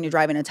learning curve when you're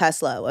driving a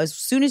Tesla. As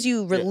soon as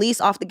you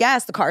release off the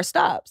gas, the car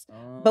stops.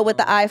 But with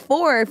the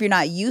i4, if you're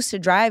not used to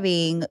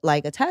driving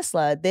like a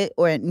Tesla,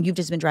 or you've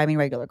just been driving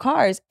regular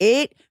cars,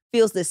 it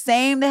feels the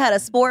same. They had a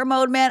sport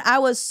mode, man. I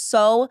was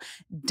so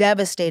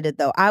devastated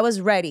though. I was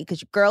ready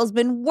because your girl's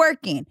been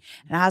working.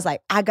 And I was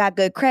like, I got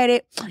good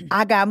credit.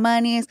 I got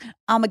monies.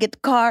 I'm going to get the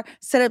car,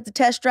 set up the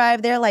test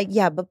drive. They're like,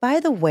 yeah, but by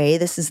the way,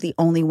 this is the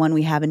only one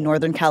we have in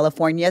Northern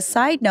California.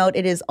 Side note,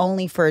 it is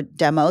only for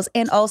demos.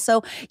 And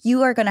also,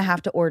 you are going to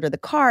have to order the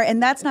car.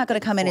 And that's not going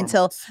to come in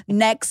until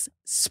next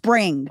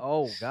spring.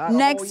 Oh God.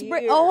 Next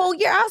spring, a whole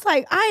year. I was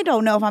like, I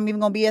don't know if I'm even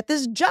going to be at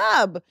this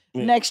job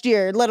next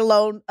year, let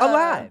alone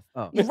alive.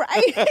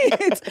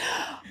 Right.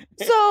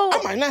 So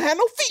I might not have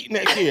no feet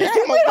next year.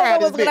 we don't know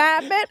what's gonna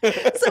happen.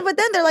 So, but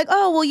then they're like,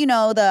 oh,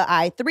 well, the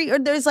i3, or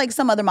there's like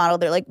some other model.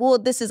 They're like, well,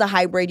 this is a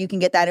hybrid. You can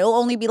get that. It'll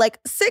only be like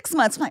 6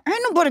 months. I'm like, ain't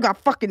nobody got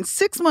fucking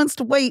 6 months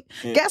to wait.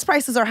 Yeah. Gas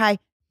prices are high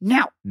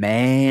now.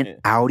 Man,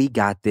 Audi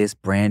got this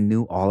brand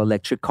new all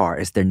electric car.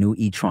 It's their new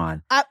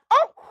e-tron. I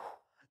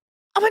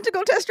went to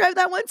go test drive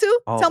that one too.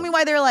 Oh. Tell me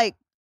why they're like,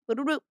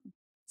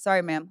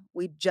 sorry, ma'am,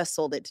 we just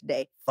sold it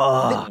today.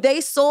 Fuck.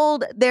 They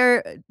sold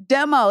their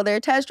demo,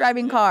 their test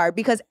driving car,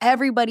 because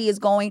everybody is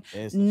going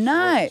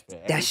nuts.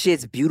 That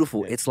shit's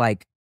beautiful. It's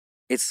like,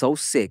 it's so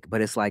sick,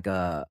 but it's like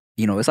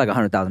it's like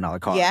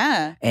 $100,000 car.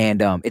 Yeah.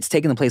 And it's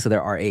taking the place of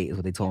their R8 is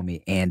what they told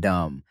me. And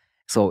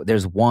so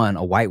there's a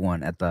white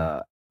one at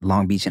the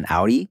Long Beach and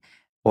Audi,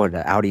 or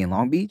the Audi in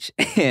Long Beach.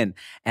 And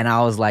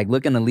I was like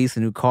looking to lease a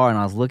new car, and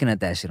I was looking at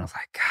that shit. I was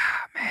like,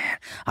 God, man.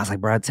 I was like,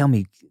 bro, tell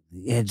me,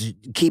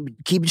 keep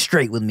it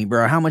straight with me,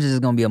 bro. How much is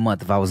it gonna be a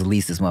month if I was to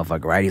lease this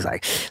motherfucker, right? He's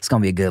like, it's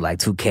gonna be a good like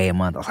 $2,000 a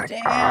month. I was like,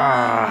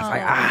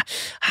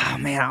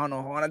 man, I don't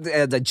know if I want to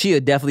do that. Chia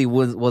definitely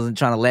wasn't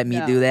trying to let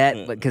me do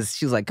that, but because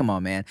she was like, come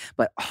on, man.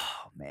 But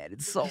man,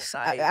 it's so nice.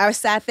 I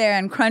sat there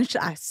and crunched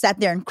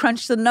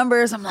the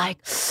numbers. I'm like,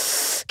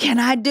 can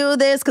I do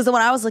this? Because the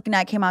one I was looking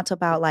at came out to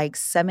about like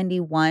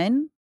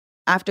 71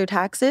 after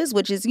taxes,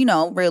 which is,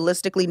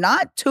 realistically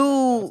not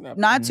too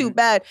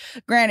bad.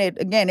 Granted,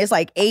 again, it's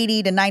like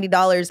 $80 to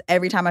 $90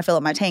 every time I fill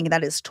up my tank, and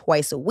that is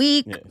twice a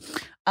week.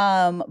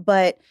 Yeah.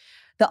 But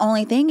the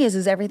only thing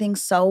is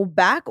everything's so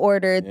back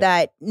ordered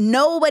that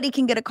nobody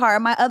can get a car.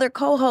 My other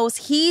co-host,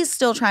 he's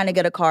still trying to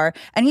get a car,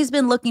 and he's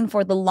been looking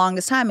for the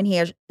longest time, and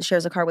he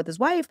shares a car with his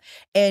wife,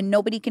 and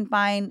nobody can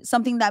find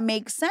something that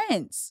makes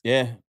sense.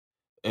 Yeah.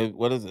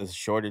 What is this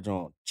shortage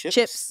on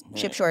chips?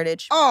 Chip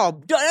shortage.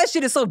 Oh, that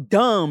shit is so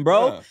dumb,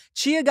 bro. Yeah.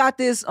 Chia got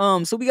this.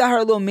 So we got her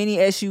a little mini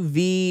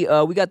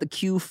SUV. We got the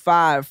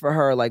Q5 for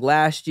her like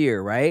last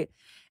year, right?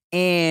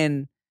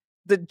 And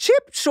the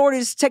chip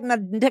shortage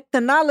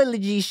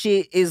technology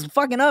shit is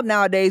fucking up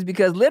nowadays,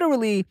 because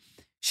literally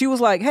she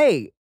was like,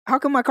 "Hey, how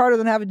come my car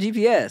doesn't have a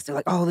GPS?" They're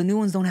like, "Oh, the new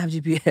ones don't have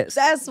GPS."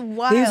 That's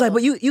wild. He was like,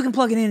 "But you can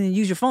plug it in and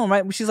use your phone,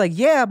 right?" She's like,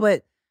 "Yeah,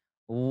 but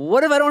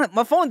what if I don't?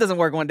 My phone doesn't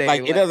work one day."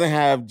 Like, it doesn't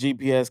have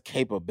GPS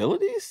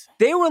capabilities?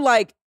 They were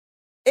like,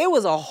 it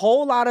was a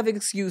whole lot of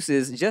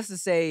excuses just to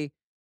say,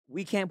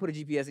 we can't put a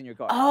GPS in your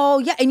car. Oh,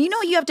 yeah. And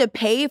you have to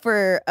pay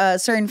for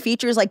certain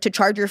features, like to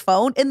charge your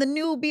phone. In the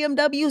new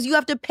BMWs, you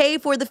have to pay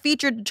for the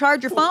feature to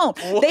charge your phone.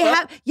 What? They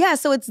have,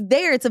 so it's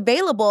there, it's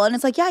available. And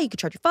it's like, you can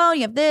charge your phone,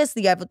 you have this,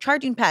 you have a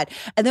charging pad.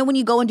 And then when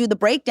you go and do the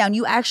breakdown,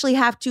 you actually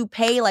have to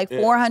pay like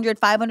 $400,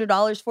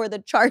 $500 for the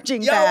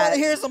charging Y'all pad. want to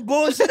hear some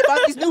bullshit about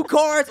these new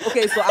cars?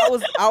 Okay, so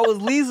I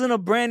was leasing a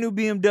brand new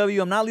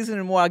BMW. I'm not leasing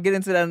anymore. I'll get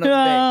into that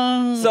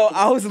another day. So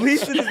I was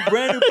leasing this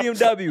brand new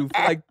BMW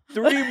for like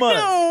 3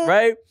 months,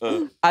 right?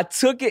 I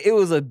took it. It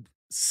was a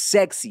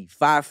sexy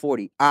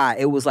 540.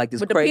 It was like this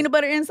with the crazy peanut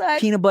butter inside.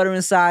 Peanut butter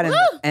inside,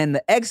 and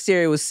the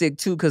exterior was sick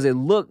too, because it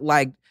looked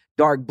like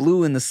dark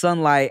blue in the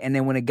sunlight, and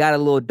then when it got a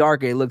little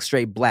darker, it looked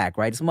straight black.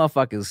 Right, this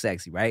motherfucker was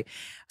sexy, right?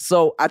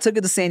 So I took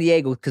it to San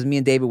Diego because me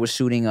and David were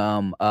shooting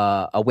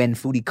a When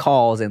Foodie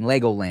Calls in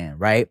Legoland,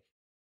 right?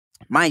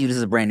 Mind you, this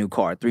is a brand new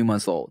car, 3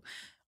 months old.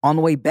 On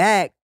the way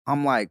back,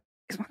 I'm like,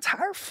 is my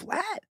tire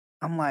flat?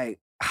 I'm like,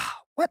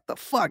 what the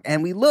fuck?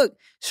 And we look,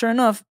 sure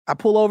enough, I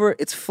pull over,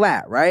 it's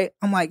flat, right?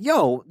 I'm like,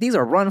 yo, these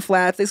are run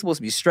flats. They're supposed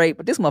to be straight,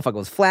 but this motherfucker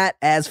was flat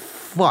as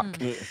fuck.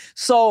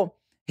 So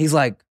he's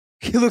like,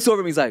 he looks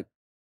over at me, he's like,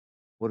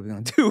 what are we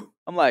gonna do?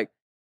 I'm like,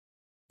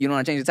 you don't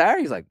wanna change the tire?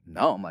 He's like,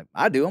 no. I'm like,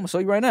 I do. I'm gonna show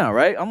you right now,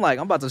 right? I'm like,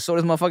 I'm about to show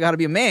this motherfucker how to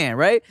be a man,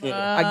 right?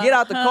 I get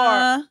out the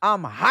car,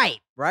 I'm hyped,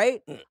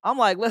 right? I'm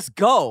like, let's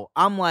go.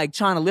 I'm like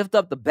trying to lift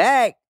up the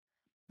back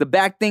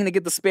thing to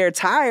get the spare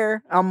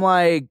tire. I'm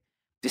like,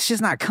 this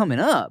shit's not coming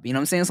up. You know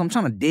what I'm saying? So I'm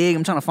trying to dig.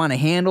 I'm trying to find a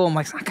handle. I'm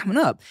like, it's not coming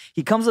up.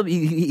 He comes up.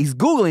 He's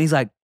Googling. He's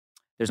like,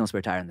 there's no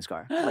spare tire in this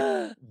car. I'm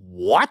like,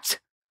 what?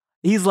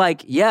 He's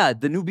like, yeah,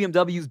 the new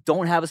BMWs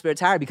don't have a spare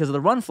tire because of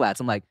the run flats.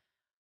 I'm like,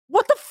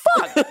 what the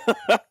fuck?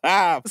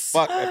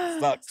 Fuck, that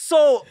sucks.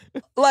 So,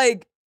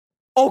 like,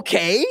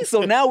 okay.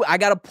 So now I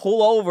got to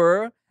pull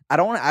over. I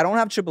don't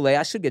have AAA.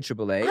 I should get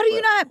AAA. How do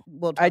you but not?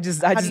 Well, I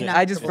just how do you not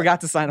have AAA?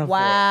 forgot to sign up for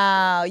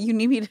Wow, you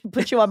need me to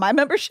put you on my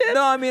membership? it.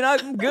 No, I mean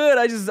I'm good.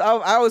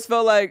 I always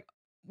felt like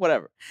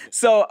whatever.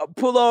 So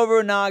pull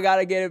over. Now I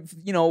gotta get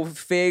it,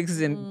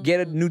 fixed and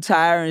get a new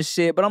tire and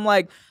shit. But I'm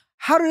like,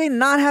 how do they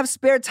not have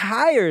spare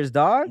tires,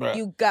 dog? Bruh,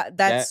 You got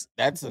that's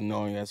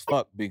annoying as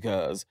fuck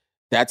because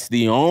that's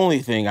the only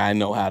thing I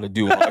know how to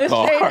do on a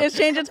car. Is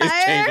change a tire.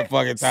 Is change a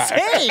fucking tire.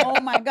 Same. Oh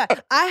my God.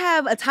 I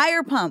have a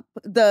tire pump.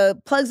 The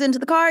plugs into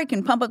the car, you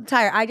can pump up the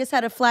tire. I just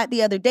had a flat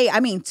the other day. I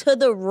mean, to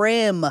the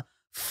rim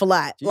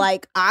flat. Jeez.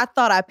 Like I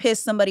thought I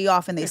pissed somebody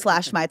off and they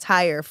slashed my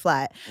tire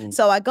flat. Mm.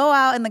 So I go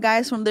out and the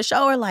guys from the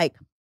show are like,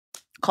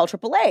 call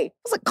AAA. I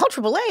was like, call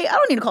AAA? I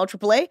don't need to call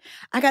AAA.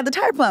 I got the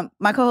tire pump.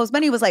 My co-host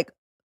Benny was like,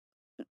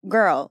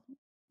 girl,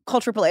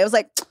 call AAA. I was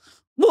like,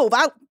 move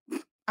out.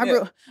 I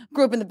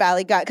grew up in the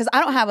valley, because I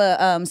don't have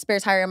a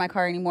spare tire in my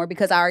car anymore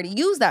because I already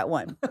used that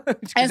one.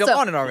 And so,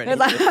 on it already.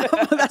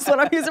 That's what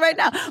I'm using right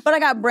now. But I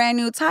got brand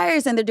new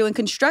tires and they're doing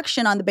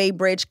construction on the Bay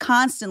Bridge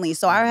constantly.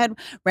 So I had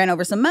ran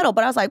over some metal,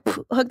 but I was like,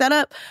 hook that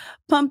up,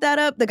 pump that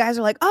up. The guys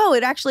are like, oh,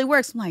 it actually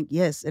works. I'm like,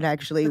 yes, it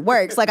actually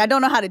works. Like I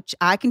don't know how to,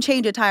 I can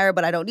change a tire,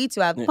 but I don't need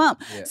to. I have the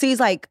pump. Yeah. So he's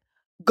like,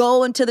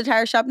 go into the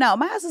tire shop now.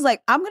 My ass is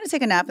like, I'm going to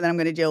take a nap and then I'm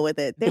going to deal with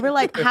it. They were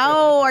like,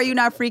 how are you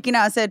not freaking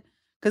out? I said,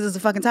 because it's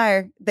a fucking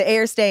tire. The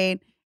air stain.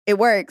 It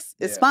works.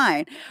 It's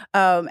fine.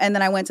 And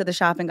then I went to the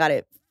shop and got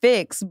it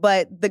fixed.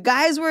 But the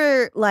guys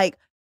were like,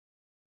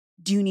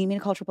 do you need me to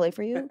call AAA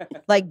for you?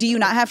 Like, do you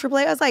not have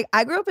AAA? I was like,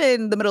 I grew up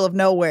in the middle of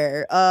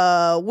nowhere.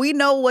 We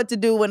know what to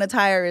do when a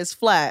tire is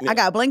flat. I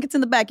got blankets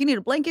in the back. You need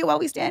a blanket while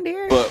we stand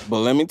here? But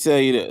let me tell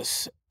you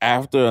this.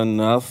 After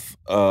enough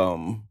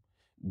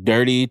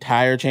dirty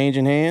tire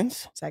changing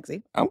hands,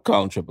 Sexy. I'm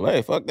calling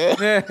AAA. Fuck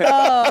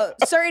that.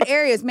 Certain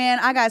areas, man,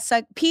 I got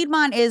stuck.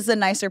 Piedmont is the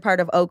nicer part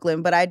of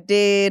Oakland, but I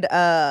did,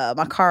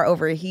 my car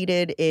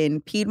overheated in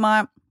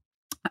Piedmont.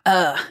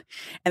 And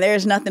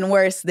there's nothing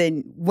worse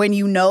than when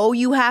you know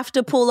you have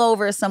to pull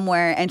over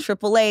somewhere and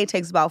AAA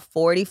takes about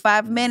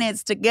 45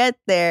 minutes to get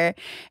there.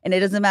 And it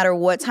doesn't matter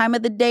what time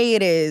of the day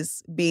it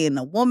is. Being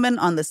a woman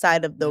on the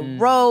side of the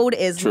road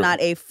is True. not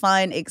a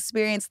fun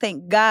experience.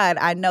 Thank God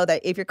I know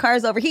that if your car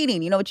is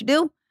overheating, you know what you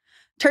do?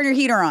 Turn your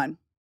heater on.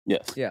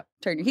 Yes. Yeah.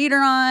 Turn your heater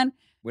on.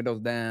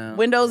 Windows down.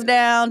 Windows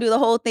down, do the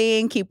whole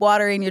thing, keep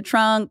water in your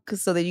trunk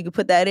so that you can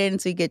put that in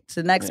so you get to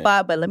the next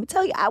spot. But let me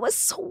tell you, I was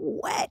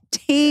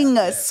sweating.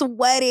 I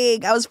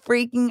was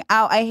freaking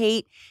out. I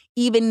hate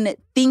even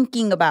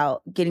thinking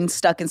about getting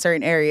stuck in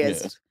certain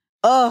areas.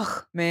 Yeah.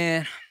 Ugh,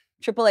 Man,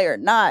 AAA or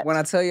not. when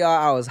I tell y'all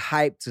I was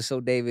hyped to show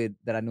David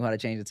that I knew how to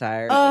change a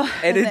tire.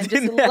 And it then just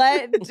didn't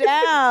let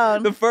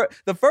down. the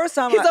first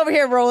time He's over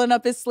here rolling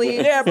up his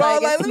sleeve. Yeah, bro.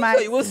 Like, it's let me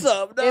tell you what's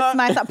up, dog. It's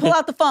my time. Pull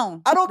out the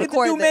phone. I don't get to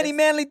Record do many this.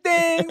 manly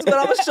things, but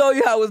I'm gonna show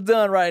you how it's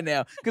done right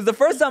now. Because the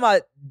first time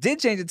I did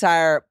change a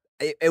tire,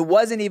 it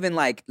wasn't even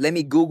like, let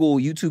me Google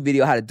YouTube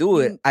video how to do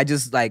it. I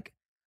just like,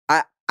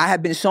 I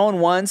had been shown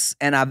once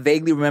and I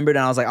vaguely remembered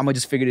and I was like, I'm gonna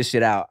just figure this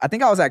shit out. I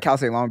think I was at Cal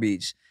State Long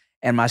Beach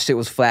and my shit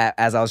was flat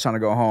as I was trying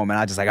to go home. And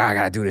I just like, I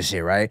gotta do this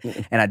shit, right?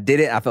 And I did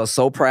it. I felt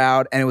so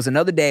proud. And it was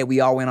another day we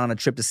all went on a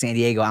trip to San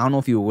Diego. I don't know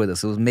if you were with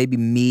us. It was maybe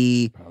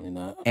me Probably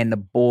not. and the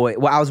boy.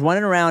 Well, I was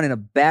running around in a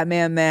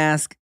Batman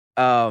mask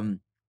and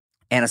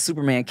a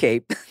Superman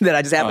cape that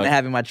I just happened to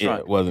have in my Yeah, trunk.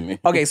 it wasn't me.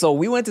 Okay, so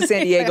we went to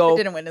San Diego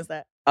Didn't witness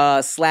that.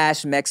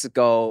 /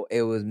 Mexico.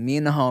 It was me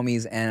and the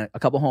homies and a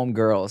couple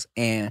homegirls.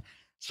 And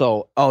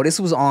so, this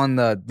was on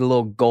the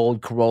little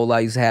gold Corolla I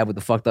used to have with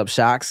the fucked up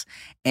shocks.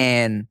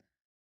 And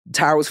the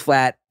tire was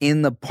flat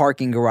in the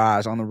parking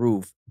garage on the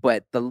roof.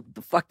 But the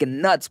fucking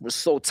nuts were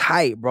so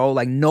tight, bro.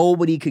 Like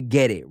nobody could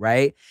get it,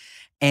 right?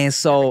 And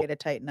so Get a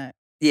tight nut.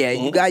 yeah,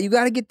 you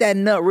got to get that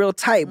nut real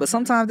tight, but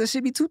sometimes that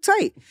should be too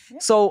tight. Yeah.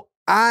 So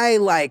we're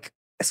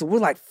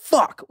like,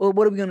 fuck, well,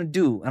 what are we gonna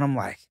do? And I'm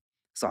like,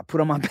 so I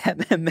put on my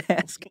Batman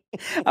mask,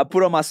 I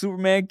put on my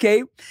Superman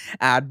cape,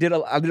 I did a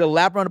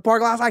lap around the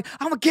park lot. I was like,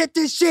 I'm gonna get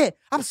this shit.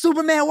 I'm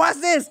Superman. Watch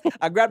this.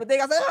 I grabbed the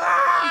thing. I said,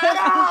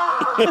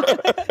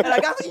 and I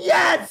got the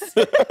yes.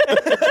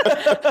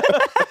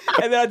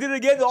 And then I did it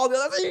again. All the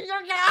others,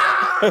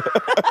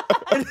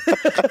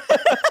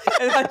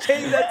 and I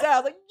changed that tire. I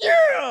was like,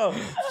 yeah,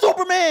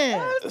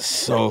 Superman.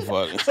 So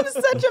funny. I'm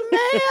such a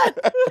man.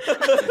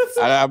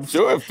 I'm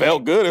sure it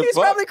felt good as He's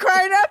fuck. probably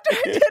crying after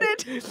I did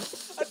it.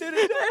 I did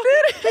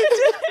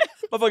it.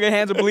 My fucking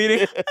hands are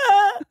bleeding.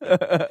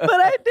 But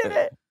I did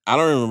it. I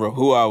don't remember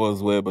who I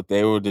was with, but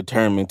they were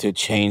determined to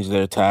change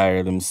their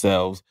tire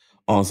themselves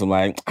on some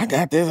like, I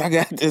got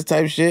this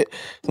type shit.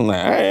 So I'm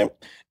like, all right.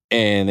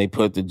 And they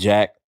put the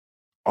jack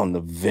on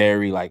the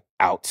very like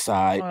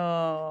outside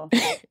Oh.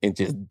 and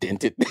just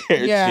dented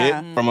their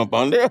Yeah. shit from up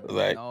under. I was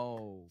like,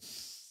 No.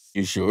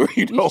 you sure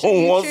you don't sure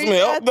you want some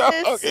help, got dog?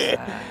 this? Okay.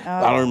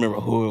 I don't remember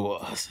who it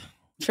was.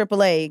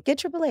 AAA. Get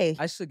AAA.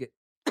 I should get.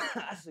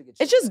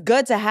 It's just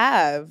good to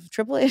have.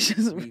 AAA is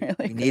just We really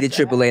good needed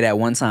to have. AAA that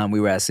one time we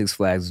were at Six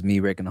Flags. It was me,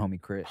 Rick, and the homie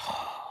Chris.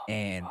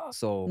 And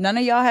so None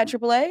of y'all had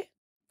AAA?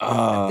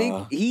 I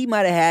think he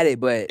might have had it,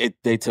 but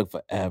they took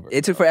forever.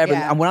 it took forever.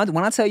 Yeah. And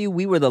when I tell you,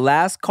 we were the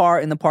last car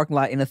in the parking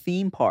lot in a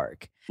theme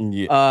park.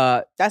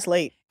 Yeah. That's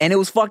late. And it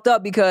was fucked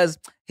up because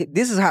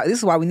this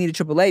is why we needed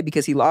AAA,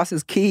 because he lost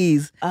his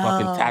keys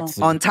Fucking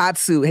Tatsu. on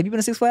Tatsu. Have you been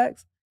to Six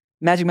Flags?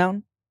 Magic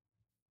Mountain?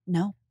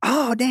 No,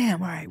 Oh,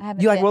 damn. All right. I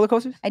haven't You like been. roller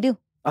coasters? I do.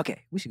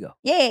 Okay, we should go.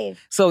 Yay.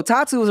 So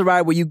Tatsu is a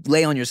ride where you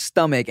lay on your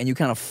stomach and you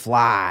kind of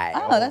fly.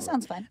 Oh, that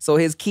sounds fun. So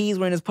his keys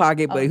were in his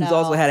pocket, but Oh, he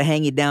also no. had a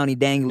hangy downy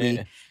dangly.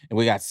 Yeah. And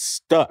we got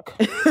stuck.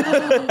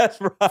 That's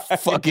right.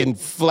 Fucking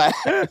flat.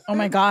 Oh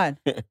my God.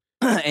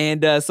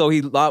 And so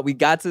we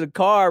got to the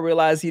car,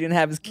 realized he didn't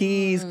have his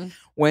keys,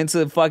 went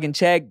to fucking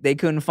check. They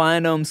couldn't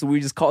find him. So we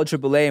just called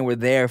AAA and we're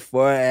there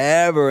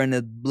forever in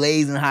the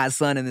blazing hot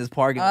sun in this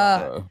parking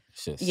lot.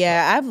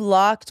 Yeah, I've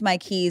locked my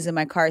keys in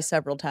my car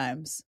several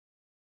times.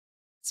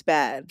 It's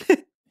bad.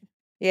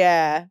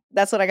 Yeah,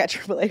 that's what I got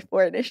AAA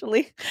for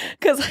initially,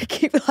 because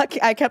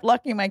I kept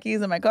locking my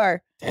keys in my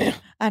car, Damn.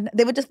 and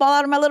they would just fall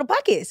out of my little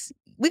pockets.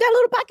 We got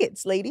little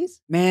pockets,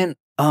 ladies. Man,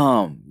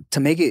 to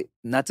make it,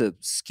 not to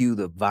skew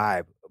the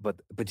vibe, but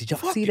did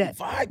y'all see that?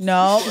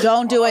 No,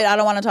 don't do it. I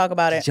don't want to talk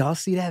about it. Did y'all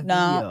see that No,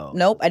 video?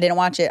 nope. I didn't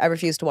watch it. I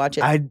refuse to watch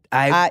it.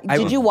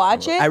 Did you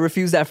watch it? I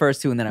refused that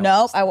first too, and then I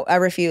Nope. watched it. I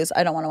refuse.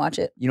 I don't want to watch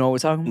it. You know what we're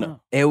talking about?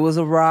 No. It was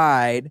a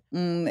ride.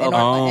 In Of-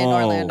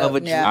 Orlando. of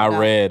a- Yeah, I no.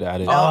 read. I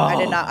didn't. No, I Oh.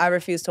 did not. I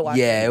refuse to watch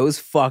Yeah, it. it was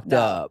fucked No.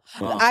 up.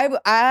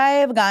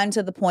 I've gotten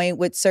to the point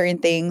with certain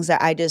things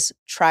that I just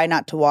try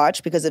not to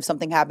watch, because if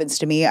something happens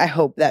to me, I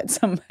hope that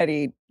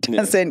somebody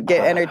doesn't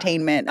get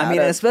entertainment. I mean,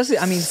 out of- especially,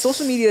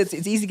 social media, it's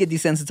easy to get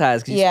desensitized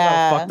because you see a lot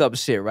Yeah. of fucked up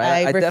shit,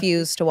 right? I def-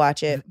 refuse to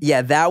watch it.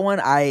 Yeah, that one,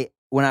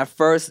 when it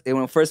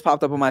first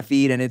popped up on my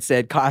feed and it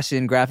said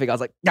caution graphic, I was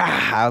like,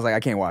 I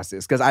can't watch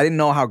this, because I didn't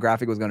know how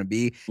graphic it was going to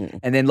be. Mm.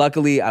 And then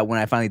luckily, when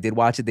I finally did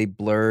watch it, they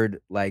blurred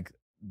like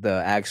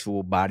the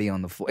actual body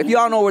on the floor. If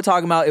y'all know what we're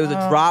talking about, it was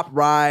a Oh. drop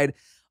ride.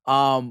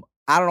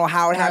 I don't know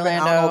how it happened. I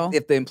don't know Orlando.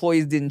 if the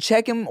employees didn't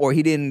check him or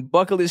he didn't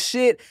buckle his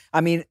shit.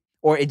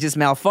 Or it just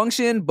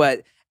malfunctioned.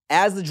 But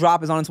as the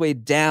drop is on its way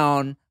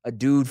down, a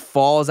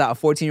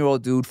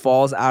 14-year-old dude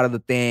falls out of the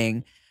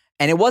thing.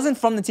 And it wasn't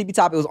from the tippy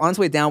top. It was on its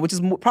way down, which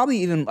is probably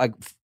even like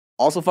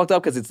also fucked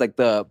up, because it's like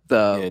the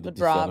Yeah, The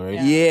drop,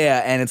 deceleration.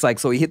 yeah, and it's like,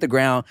 so he hit the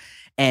ground,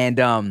 and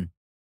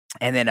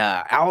then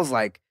I was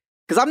like,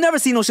 because I've never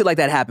seen no shit like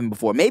that happen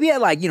before. Maybe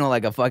at like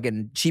a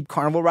fucking cheap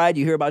carnival ride,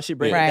 you hear about shit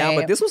breaking down,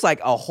 Right. but this was like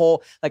a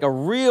whole, like a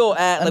real like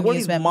one of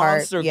these Amusement park,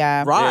 monster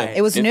yeah. rides.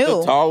 It was It's new.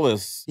 the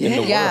tallest in the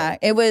world. Yeah,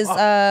 it was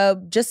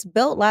just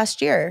built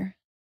last year.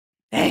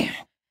 Damn.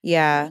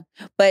 Yeah.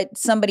 But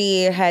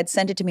somebody had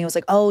sent it to me. It was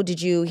like, oh,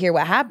 did you hear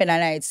what happened?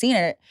 And I had seen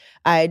it.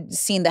 I'd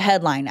seen the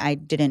headline. I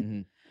didn't.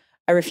 Mhm.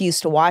 I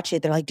refused to watch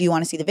it. They're like, do you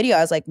want to see the video? I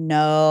was like,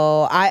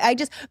 no. I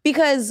just,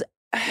 because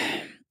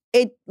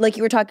it, like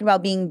you were talking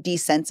about being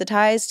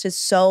desensitized to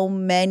so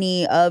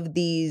many of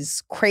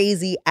these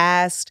crazy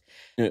ass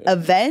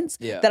events,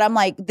 Yeah. that I'm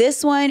like,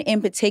 this one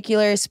in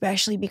particular,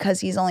 especially because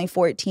he's only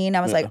 14,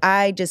 I was like,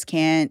 I just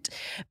can't,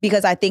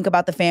 because I think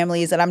about the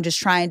families, and I'm just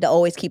trying to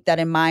always keep that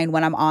in mind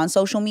when I'm on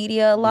social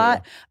media a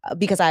lot,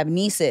 because I have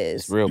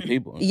nieces. It's real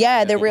people.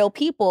 Yeah, they're real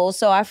people.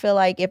 So I feel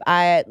like if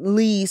I at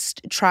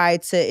least try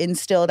to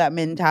instill that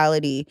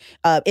mentality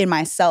in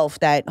myself,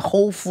 that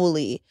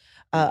hopefully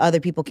other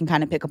people can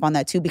kind of pick up on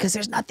that too, because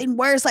there's nothing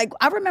worse. Like,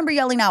 I remember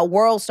yelling out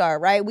World Star,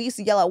 right? We used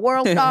to yell out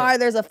World Star,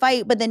 there's a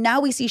fight, but then now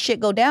we see shit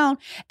go down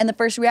and the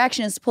first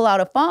reaction is to pull out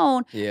a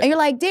phone. Yeah. And you're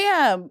like,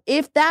 damn,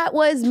 if that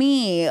was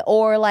me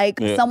or like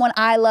someone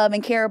I love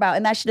and care about,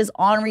 and that shit is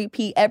on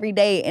repeat every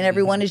day and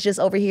everyone is just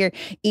over here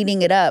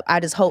eating it up, I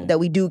just hope that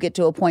we do get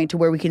to a point to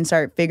where we can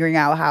start figuring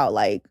out how,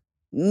 like,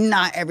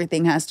 not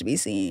everything has to be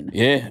seen.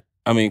 Yeah.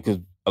 I mean, because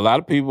a lot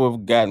of people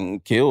have gotten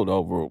killed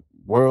over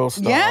World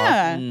Star.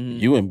 Yeah. Mhm.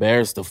 You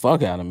embarrassed the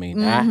fuck out of me.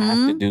 Now I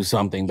have to do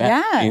something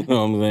back. Yeah. You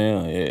know what I'm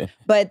saying? Yeah.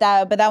 But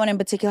that one in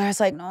particular, I was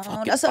like, no,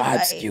 Fucking that's a vibe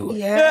fight. skewer.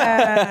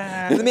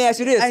 Yeah. Let me ask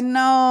you this. I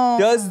know.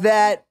 Does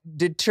that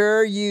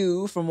deter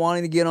you from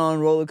wanting to get on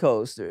roller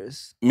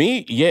coasters?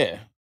 Me, yeah.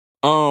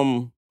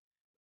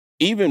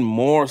 Even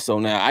more so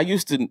now.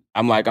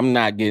 I'm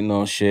not getting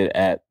on shit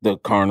at the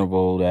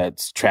carnival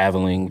that's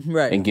traveling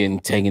Right. and getting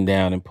taken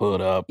down and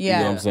put up. You know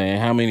what Yeah. I'm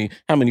saying?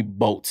 How many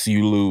boats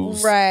you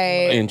lose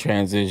Right. in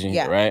transition,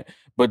 Yeah. right?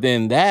 But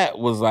then that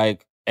was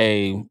like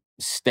a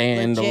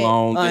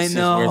standalone. I This is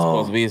where it's supposed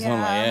know. to be. So I'm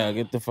like, Yeah. yeah,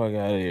 get the fuck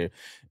out of here.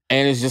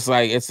 And it's just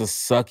like, it's a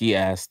sucky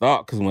ass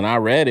thought. Cause when I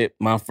read it,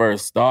 my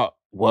first thought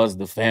was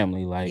the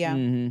family. Like, Yeah.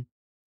 Mhm.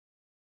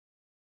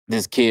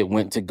 this kid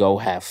went to go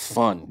have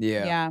fun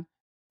Yeah.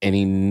 and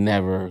he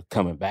never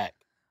coming back.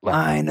 Like,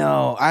 I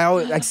know. I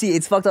always see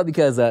it's fucked up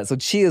because so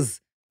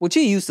Chia's Well,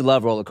 she used to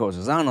love roller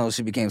coasters. I don't know if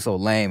she became so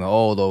lame and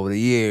old over the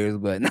years,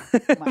 but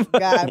Oh my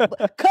God.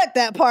 Cut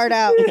that part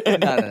out.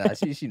 no.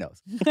 She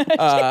knows.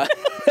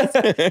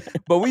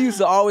 But we used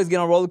to always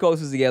get on roller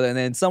coasters together, and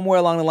then somewhere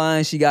along the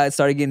line, she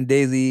started getting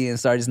dizzy and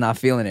started just not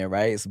feeling it,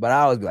 right? So, but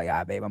I always be like,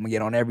 babe, I'm gonna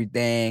get on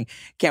everything.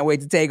 Can't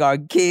wait to take our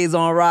kids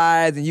on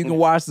rides, and you can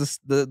watch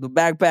the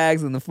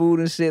backpacks and the food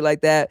and shit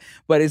like that.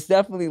 But it's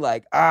definitely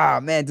like,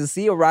 man, to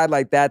see a ride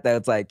like that,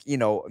 that's like,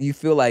 you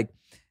feel like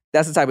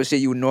that's the type of shit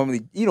you would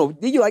normally, you're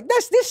like,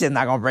 this shit's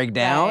not gonna break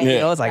down. Right.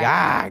 It's like,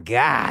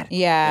 God.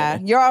 Yeah.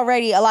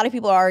 A lot of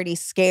people are already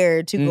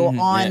scared to go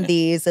on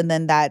these, and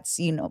then that's,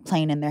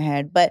 playing in their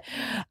head. But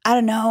I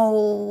don't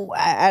know.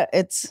 But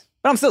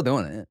I'm still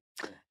doing it.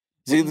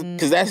 See,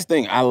 because that's the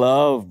thing. I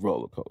love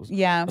roller coasters.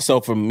 Yeah. So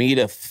for me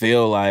to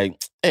feel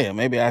like, hey,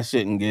 maybe I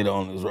shouldn't get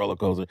on this roller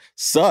coaster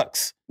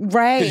sucks.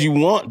 Right. Because you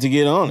want to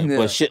get on it, Yeah.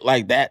 but shit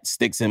like that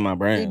sticks in my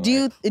brain. Do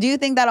you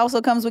think that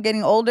also comes with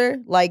getting older?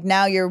 Like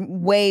now you're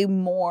way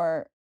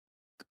more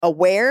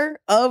aware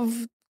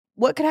of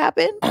what could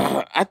happen?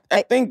 I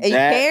think You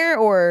that, care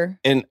or?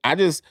 and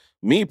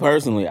me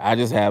personally, I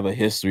just have a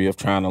history of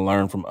trying to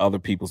learn from other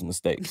people's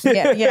mistakes.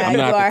 Yeah, I'm you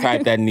not are. the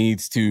type that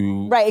needs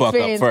to Right, fuck up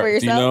experience for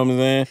first. You yourself. know what I'm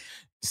saying?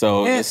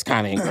 So Yeah. it's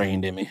kind of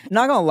ingrained in me.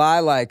 Not gonna lie,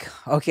 like,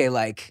 okay,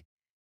 like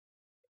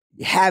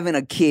having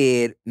a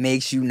kid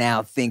makes you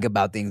now think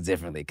about things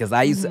differently. Cause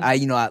I used to,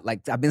 I've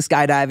been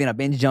skydiving, I've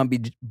been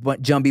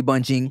jumpy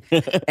bunching,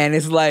 and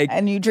it's like,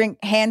 And you drink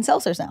hand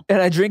seltzers now.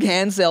 and I drink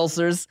hand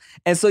seltzers.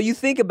 And so you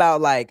think about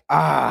like,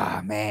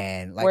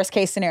 man, like Worst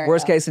case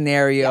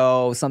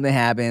scenario. something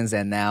happens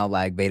and now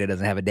like Beta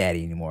doesn't have a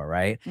daddy anymore,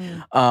 right?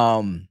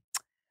 Mm.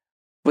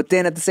 But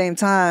then at the same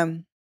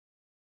time,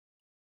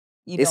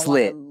 You It's don't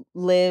wanna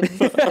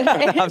live.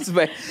 I'm just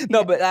playing.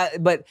 No,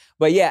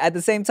 but yeah, at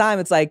the same time,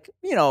 it's like,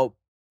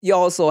 you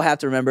also have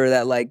to remember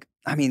that, like,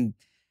 I mean,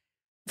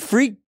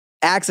 freak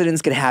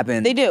accidents could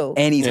happen They do.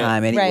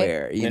 anytime, Yeah.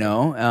 anywhere, you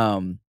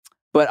know?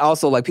 But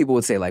also, like, people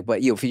would say, like,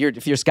 but if you're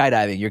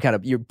skydiving,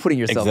 you're putting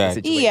yourself in a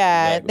Exactly. situation.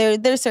 Yeah, Exactly.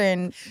 there's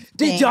certain.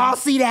 Did y'all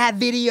things. see that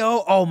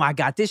video? Oh my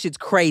God, this shit's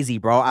crazy,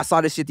 bro. I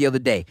saw this shit the other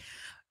day.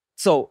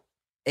 So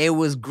it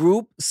was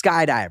group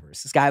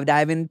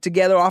skydiving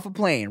together off a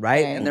plane,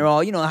 right? Okay. And they're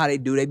all, you know how they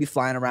do. They be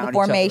flying around The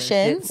each other and shit.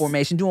 formations.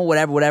 Formation, doing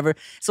whatever.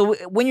 So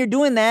when you're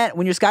doing that,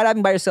 when you're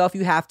skydiving by yourself,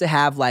 you have to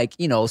have like,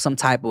 some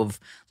type of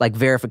like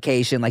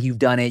verification, like you've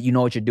done it, you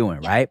know what you're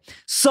doing, right?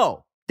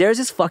 So there's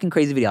this fucking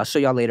crazy video. I'll show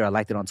y'all later. I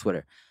liked it on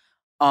Twitter.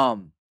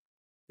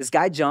 This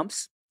guy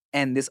jumps,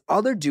 and this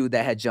other dude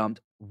that had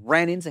jumped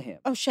ran into him.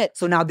 Oh shit.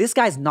 So now this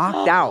guy's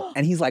knocked out,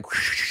 and he's like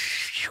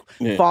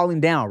Yeah.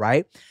 falling down,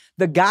 right?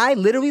 The guy,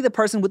 literally the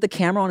person with the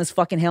camera on his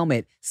fucking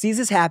helmet, sees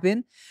this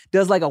happen,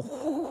 does like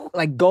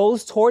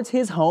goes towards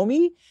his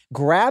homie,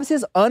 grabs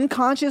his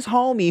unconscious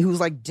homie who's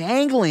like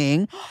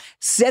dangling,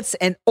 sets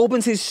and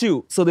opens his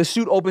chute. So the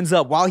chute opens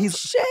up while he's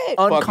Shit.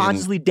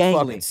 unconsciously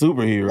dangling. Fucking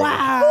superhero.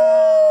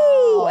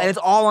 Wow. And it's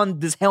all on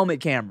this helmet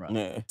camera.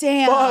 Yeah.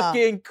 Damn.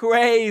 Fucking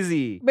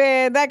crazy.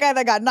 Man, that guy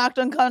that got knocked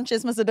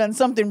unconscious must have done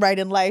something right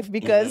in life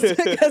because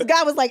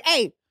God was like,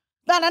 hey,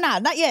 no,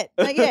 not yet.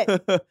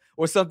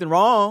 Or something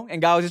wrong, and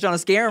God was just trying to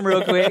scare him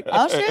real quick.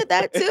 Oh shit,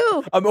 that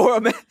too.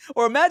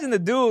 Or imagine the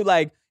dude,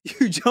 like,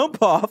 you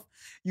jump off,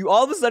 you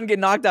all of a sudden get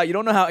knocked out, you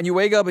don't know how, and you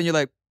wake up and you're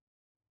like,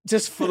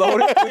 just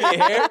floating through your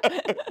hair.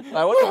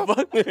 Like, what the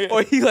fuck?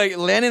 Or he like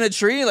land in a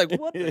tree, like,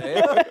 what the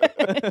hell?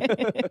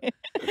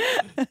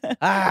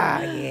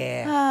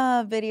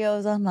 Yeah.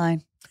 Videos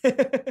online.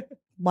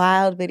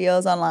 Wild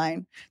videos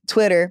online.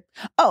 Twitter.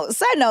 Oh,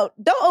 side note,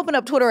 don't open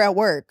up Twitter at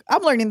work.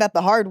 I'm learning that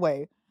the hard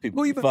way.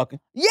 People Who you be fucking.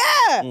 Yeah.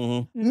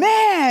 Mhm.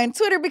 Man,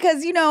 Twitter,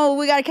 because we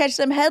got to catch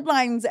some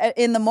headlines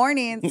in the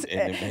mornings.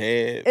 In the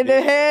head. In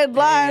the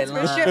headlines,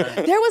 for sure.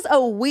 Headlines. There was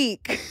a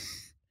week.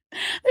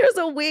 There was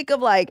a week of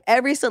like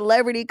every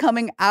celebrity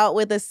coming out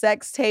with a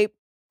sex tape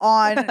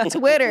on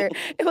Twitter.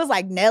 It was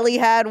like Nelly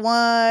had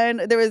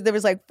one. There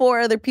was like 4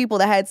 other people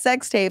that had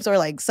sex tapes, or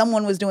like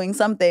someone was doing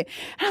something.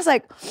 And I was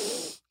like,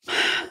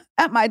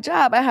 at my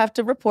job, I have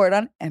to report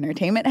on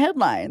entertainment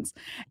headlines.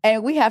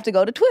 And we have to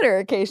go to Twitter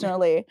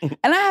occasionally.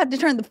 And I have to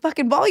turn the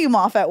fucking volume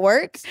off at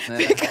work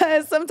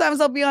because sometimes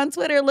I'll be on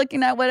Twitter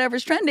looking at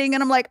whatever's trending.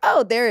 And I'm like,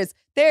 oh, there is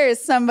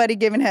somebody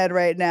giving head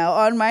right now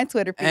on my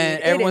Twitter feed. And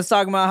It everyone's is-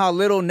 talking about how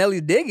little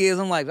Nelly's dick is.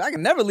 I'm like, I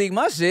can never leak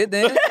my shit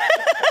then.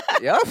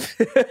 Yup.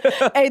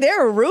 Hey,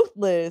 they're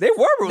ruthless. They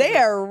were ruthless. They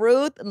are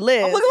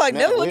ruthless. I'm looking like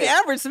Nelly looking Yeah.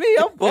 average to me.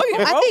 I'm bugging,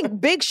 bro. I think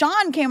Big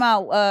Sean came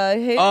out.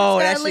 His Oh, got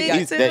that shit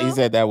leaked got- too. He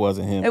said that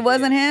wasn't him. It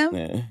wasn't him.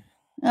 Yeah.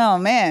 Oh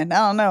man, I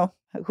don't know.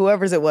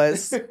 Whoever's it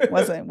was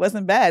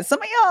wasn't bad.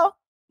 Some of y'all,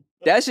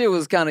 That shit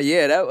was kind of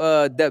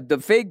that the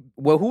fake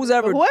who's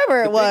ever whoever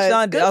the it Big was,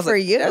 Sean did, I good was for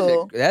like,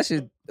 you. That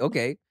shit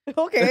okay.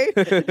 Okay.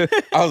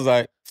 I was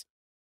like,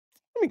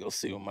 let me go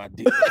see what my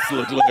dick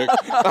looks like.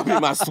 I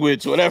mean, my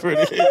Switch, whatever it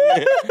is.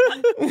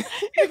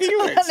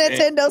 You ain't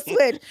saying. Nintendo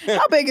Switch.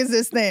 How big is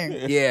this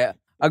thing? Yeah,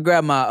 I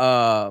grabbed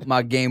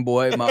my Game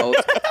Boy, my old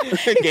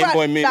Game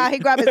Boy Mini. Nah, he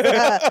grabbed his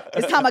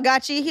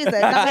Tamagotchi. He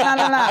said,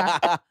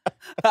 nah.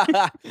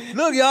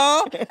 Look,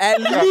 y'all.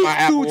 At my least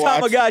Apple 2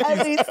 Watch.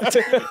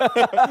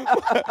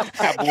 Tamagotchis.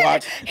 Apple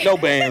Watch, no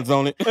bands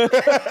on it.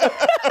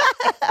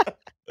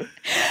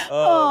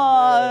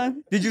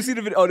 Man. Did you see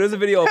the video? Oh, there's a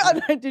video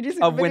Did you see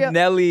the of video? when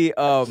Nelly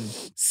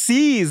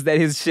sees that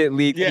his shit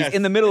leaked. And Yes. he's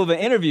in the middle of an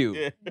interview.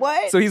 Yeah.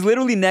 What? So he's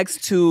literally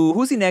next to,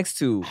 who's he next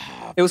to?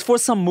 It was for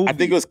some movie. I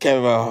think it was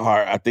Kevin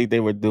Hart. I think they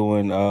were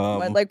doing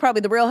like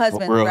probably the real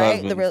husband, Real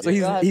right? Husbands, The real, yeah. So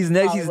he's real he's husband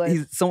next. Hollywood.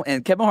 He's so,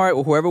 and Kevin Hart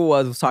or whoever it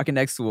was talking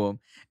next to him,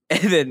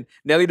 and then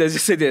Nelly does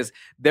just say this.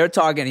 They're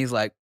talking. He's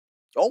like,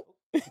 oh,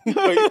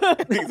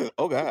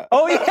 oh God.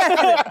 oh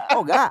yeah,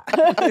 oh god.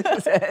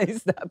 He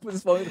snapped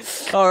his phone.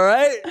 All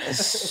right.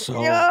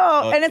 So,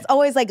 Yo, and it's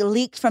always like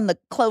leaked from the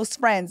close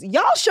friends.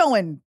 Y'all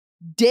showing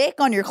dick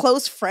on your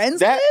close friends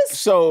that,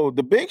 list? so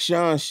the Big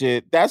Sean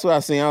shit, that's what I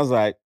seen. I was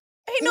like,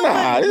 Ain't no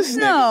nah, way. this nigga's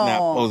not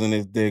posing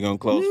his dick on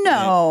close friends.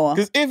 No.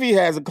 Because if he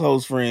has a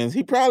close friends,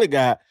 he probably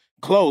got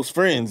close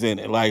friends in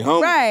it. Like,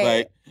 homies. Right.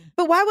 Like,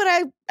 But why would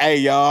I? hey,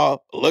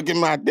 y'all, look at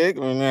my dick.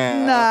 Nah, I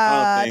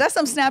don't think That's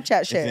some Snapchat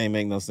this shit. ain't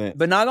make no sense.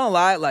 But not gonna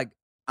lie, like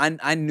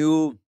I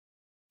knew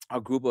a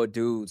group of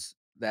dudes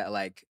that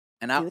like,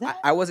 and Do that?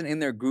 I wasn't in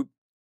their group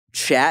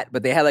chat,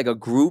 but they had like a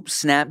group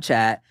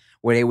Snapchat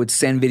where they would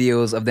send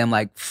videos of them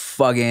like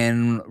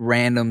fucking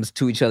randoms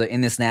to each other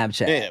in the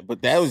Snapchat. Yeah,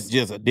 but that was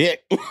just a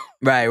dick.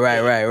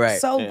 Right.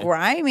 So Yeah.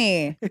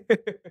 grimy.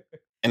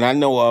 And I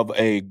know of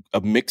a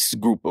mixed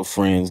group of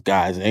friends,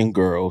 guys and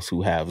girls,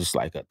 who have just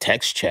like a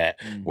text chat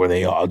where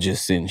they all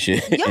just send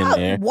shit in Y'all,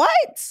 there.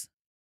 what?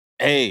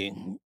 Hey,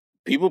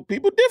 people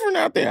different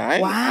out there. I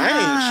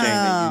ain't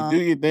shaming you.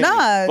 Do your thing.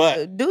 Nah,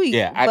 but do you?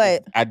 yeah,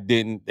 but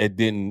it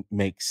didn't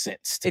make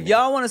sense to If me.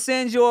 y'all want to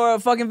send your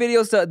fucking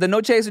videos to the No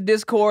Chaser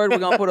Discord, we're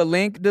gonna put a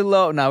link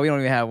below. No, we don't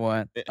even have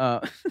one.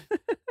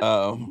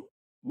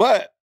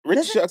 But Rich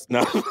Doesn't- Shucks, no.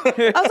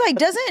 I was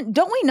like,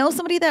 don't we know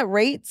somebody that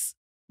rates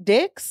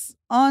dicks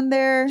on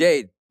their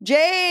Jade.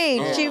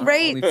 Jade? She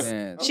rates.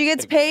 OnlyFans. She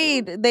gets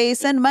paid. They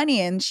send money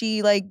and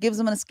she like gives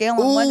them on a scale of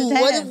 1 to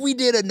 10. What if we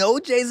did a No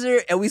Chaser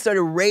and we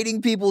started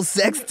rating people's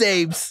sex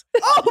tapes?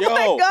 Oh Yo,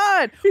 my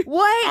god!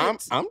 What?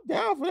 I'm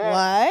down for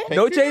that. What?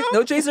 No Take it out.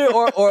 No Chaser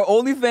or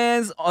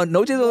OnlyFans on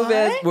No Chaser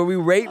OnlyFans What? where we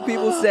rate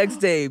people's sex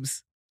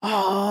tapes.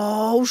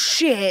 Oh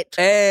shit!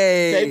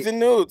 Hey, Tapes and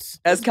nudes.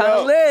 that's Let's kind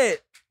of go.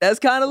 lit. That's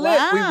kind of lit.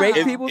 We Wow. rate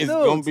It's people's it's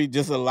nudes. gonna be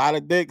just a lot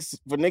of dicks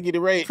for Nikki to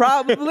rate.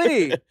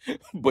 Probably.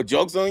 But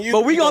jokes on you.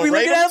 But we You gonna be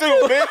rate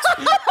looking them at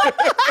too,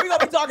 bitch. we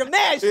gonna be talking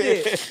mad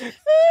shit.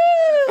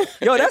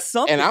 Yo, that's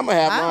something. And I'm gonna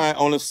have Wow. mine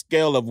on a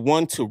scale of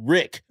 1 to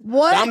Rick.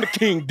 What? I'm the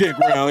king dick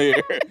around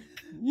here.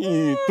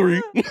 Yeah,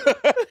 3.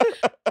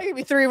 Give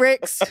me 3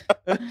 Ricks.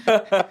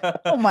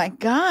 Oh my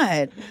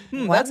god!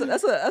 That's a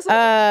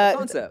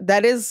concept.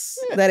 That is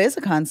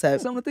a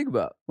concept. Something to think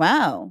about.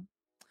 Wow.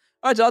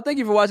 All right, y'all. Thank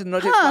you for watching the No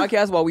Chaser Huh.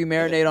 podcast while we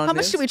marinate on How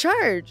this. much should we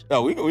charge?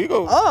 No, we go.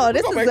 Oh, we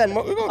this gonna is make good.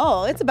 some- we gonna-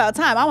 Oh, it's about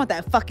time. I want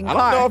that fucking I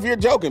car. don't know if you're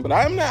joking, but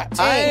I am not.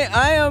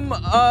 I am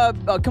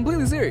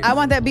completely serious. I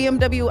want that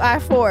BMW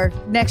i4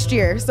 next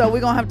year, so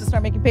we're gonna have to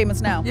start making payments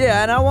now.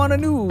 Yeah, and I want a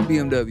new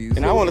BMW.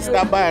 And I want to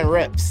stop buying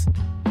reps.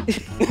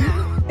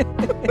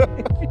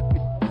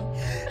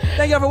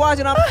 Thank y'all for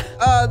watching. I'm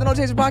the No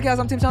Chaser podcast.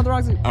 I'm Tim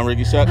Chantaroxy. I'm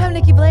Ricky Shuck. I'm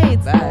Nikki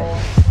Blades.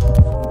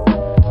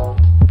 Bye.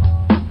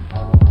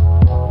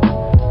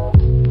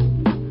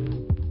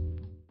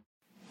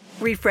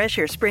 Refresh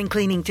your spring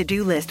cleaning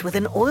to-do list with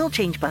an oil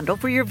change bundle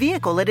for your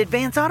vehicle at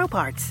Advance Auto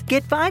Parts.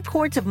 Get 5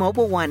 quarts of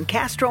Mobil 1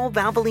 Castrol,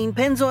 Valvoline,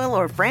 Pennzoil,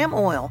 or Fram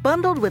oil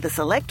bundled with a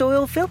select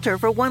oil filter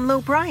for one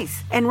low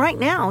price. And right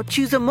now,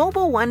 choose a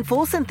Mobil 1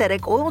 full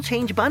synthetic oil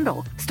change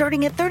bundle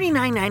starting at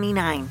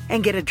 $39.99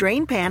 and get a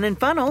drain pan and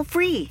funnel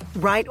free.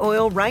 Right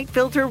oil, right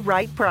filter,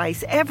 right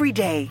price every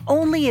day.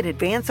 Only at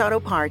Advance Auto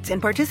Parts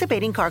and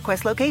participating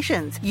CarQuest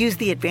locations. Use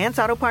the Advance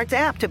Auto Parts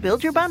app to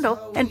build your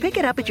bundle and pick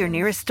it up at your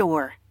nearest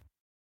store.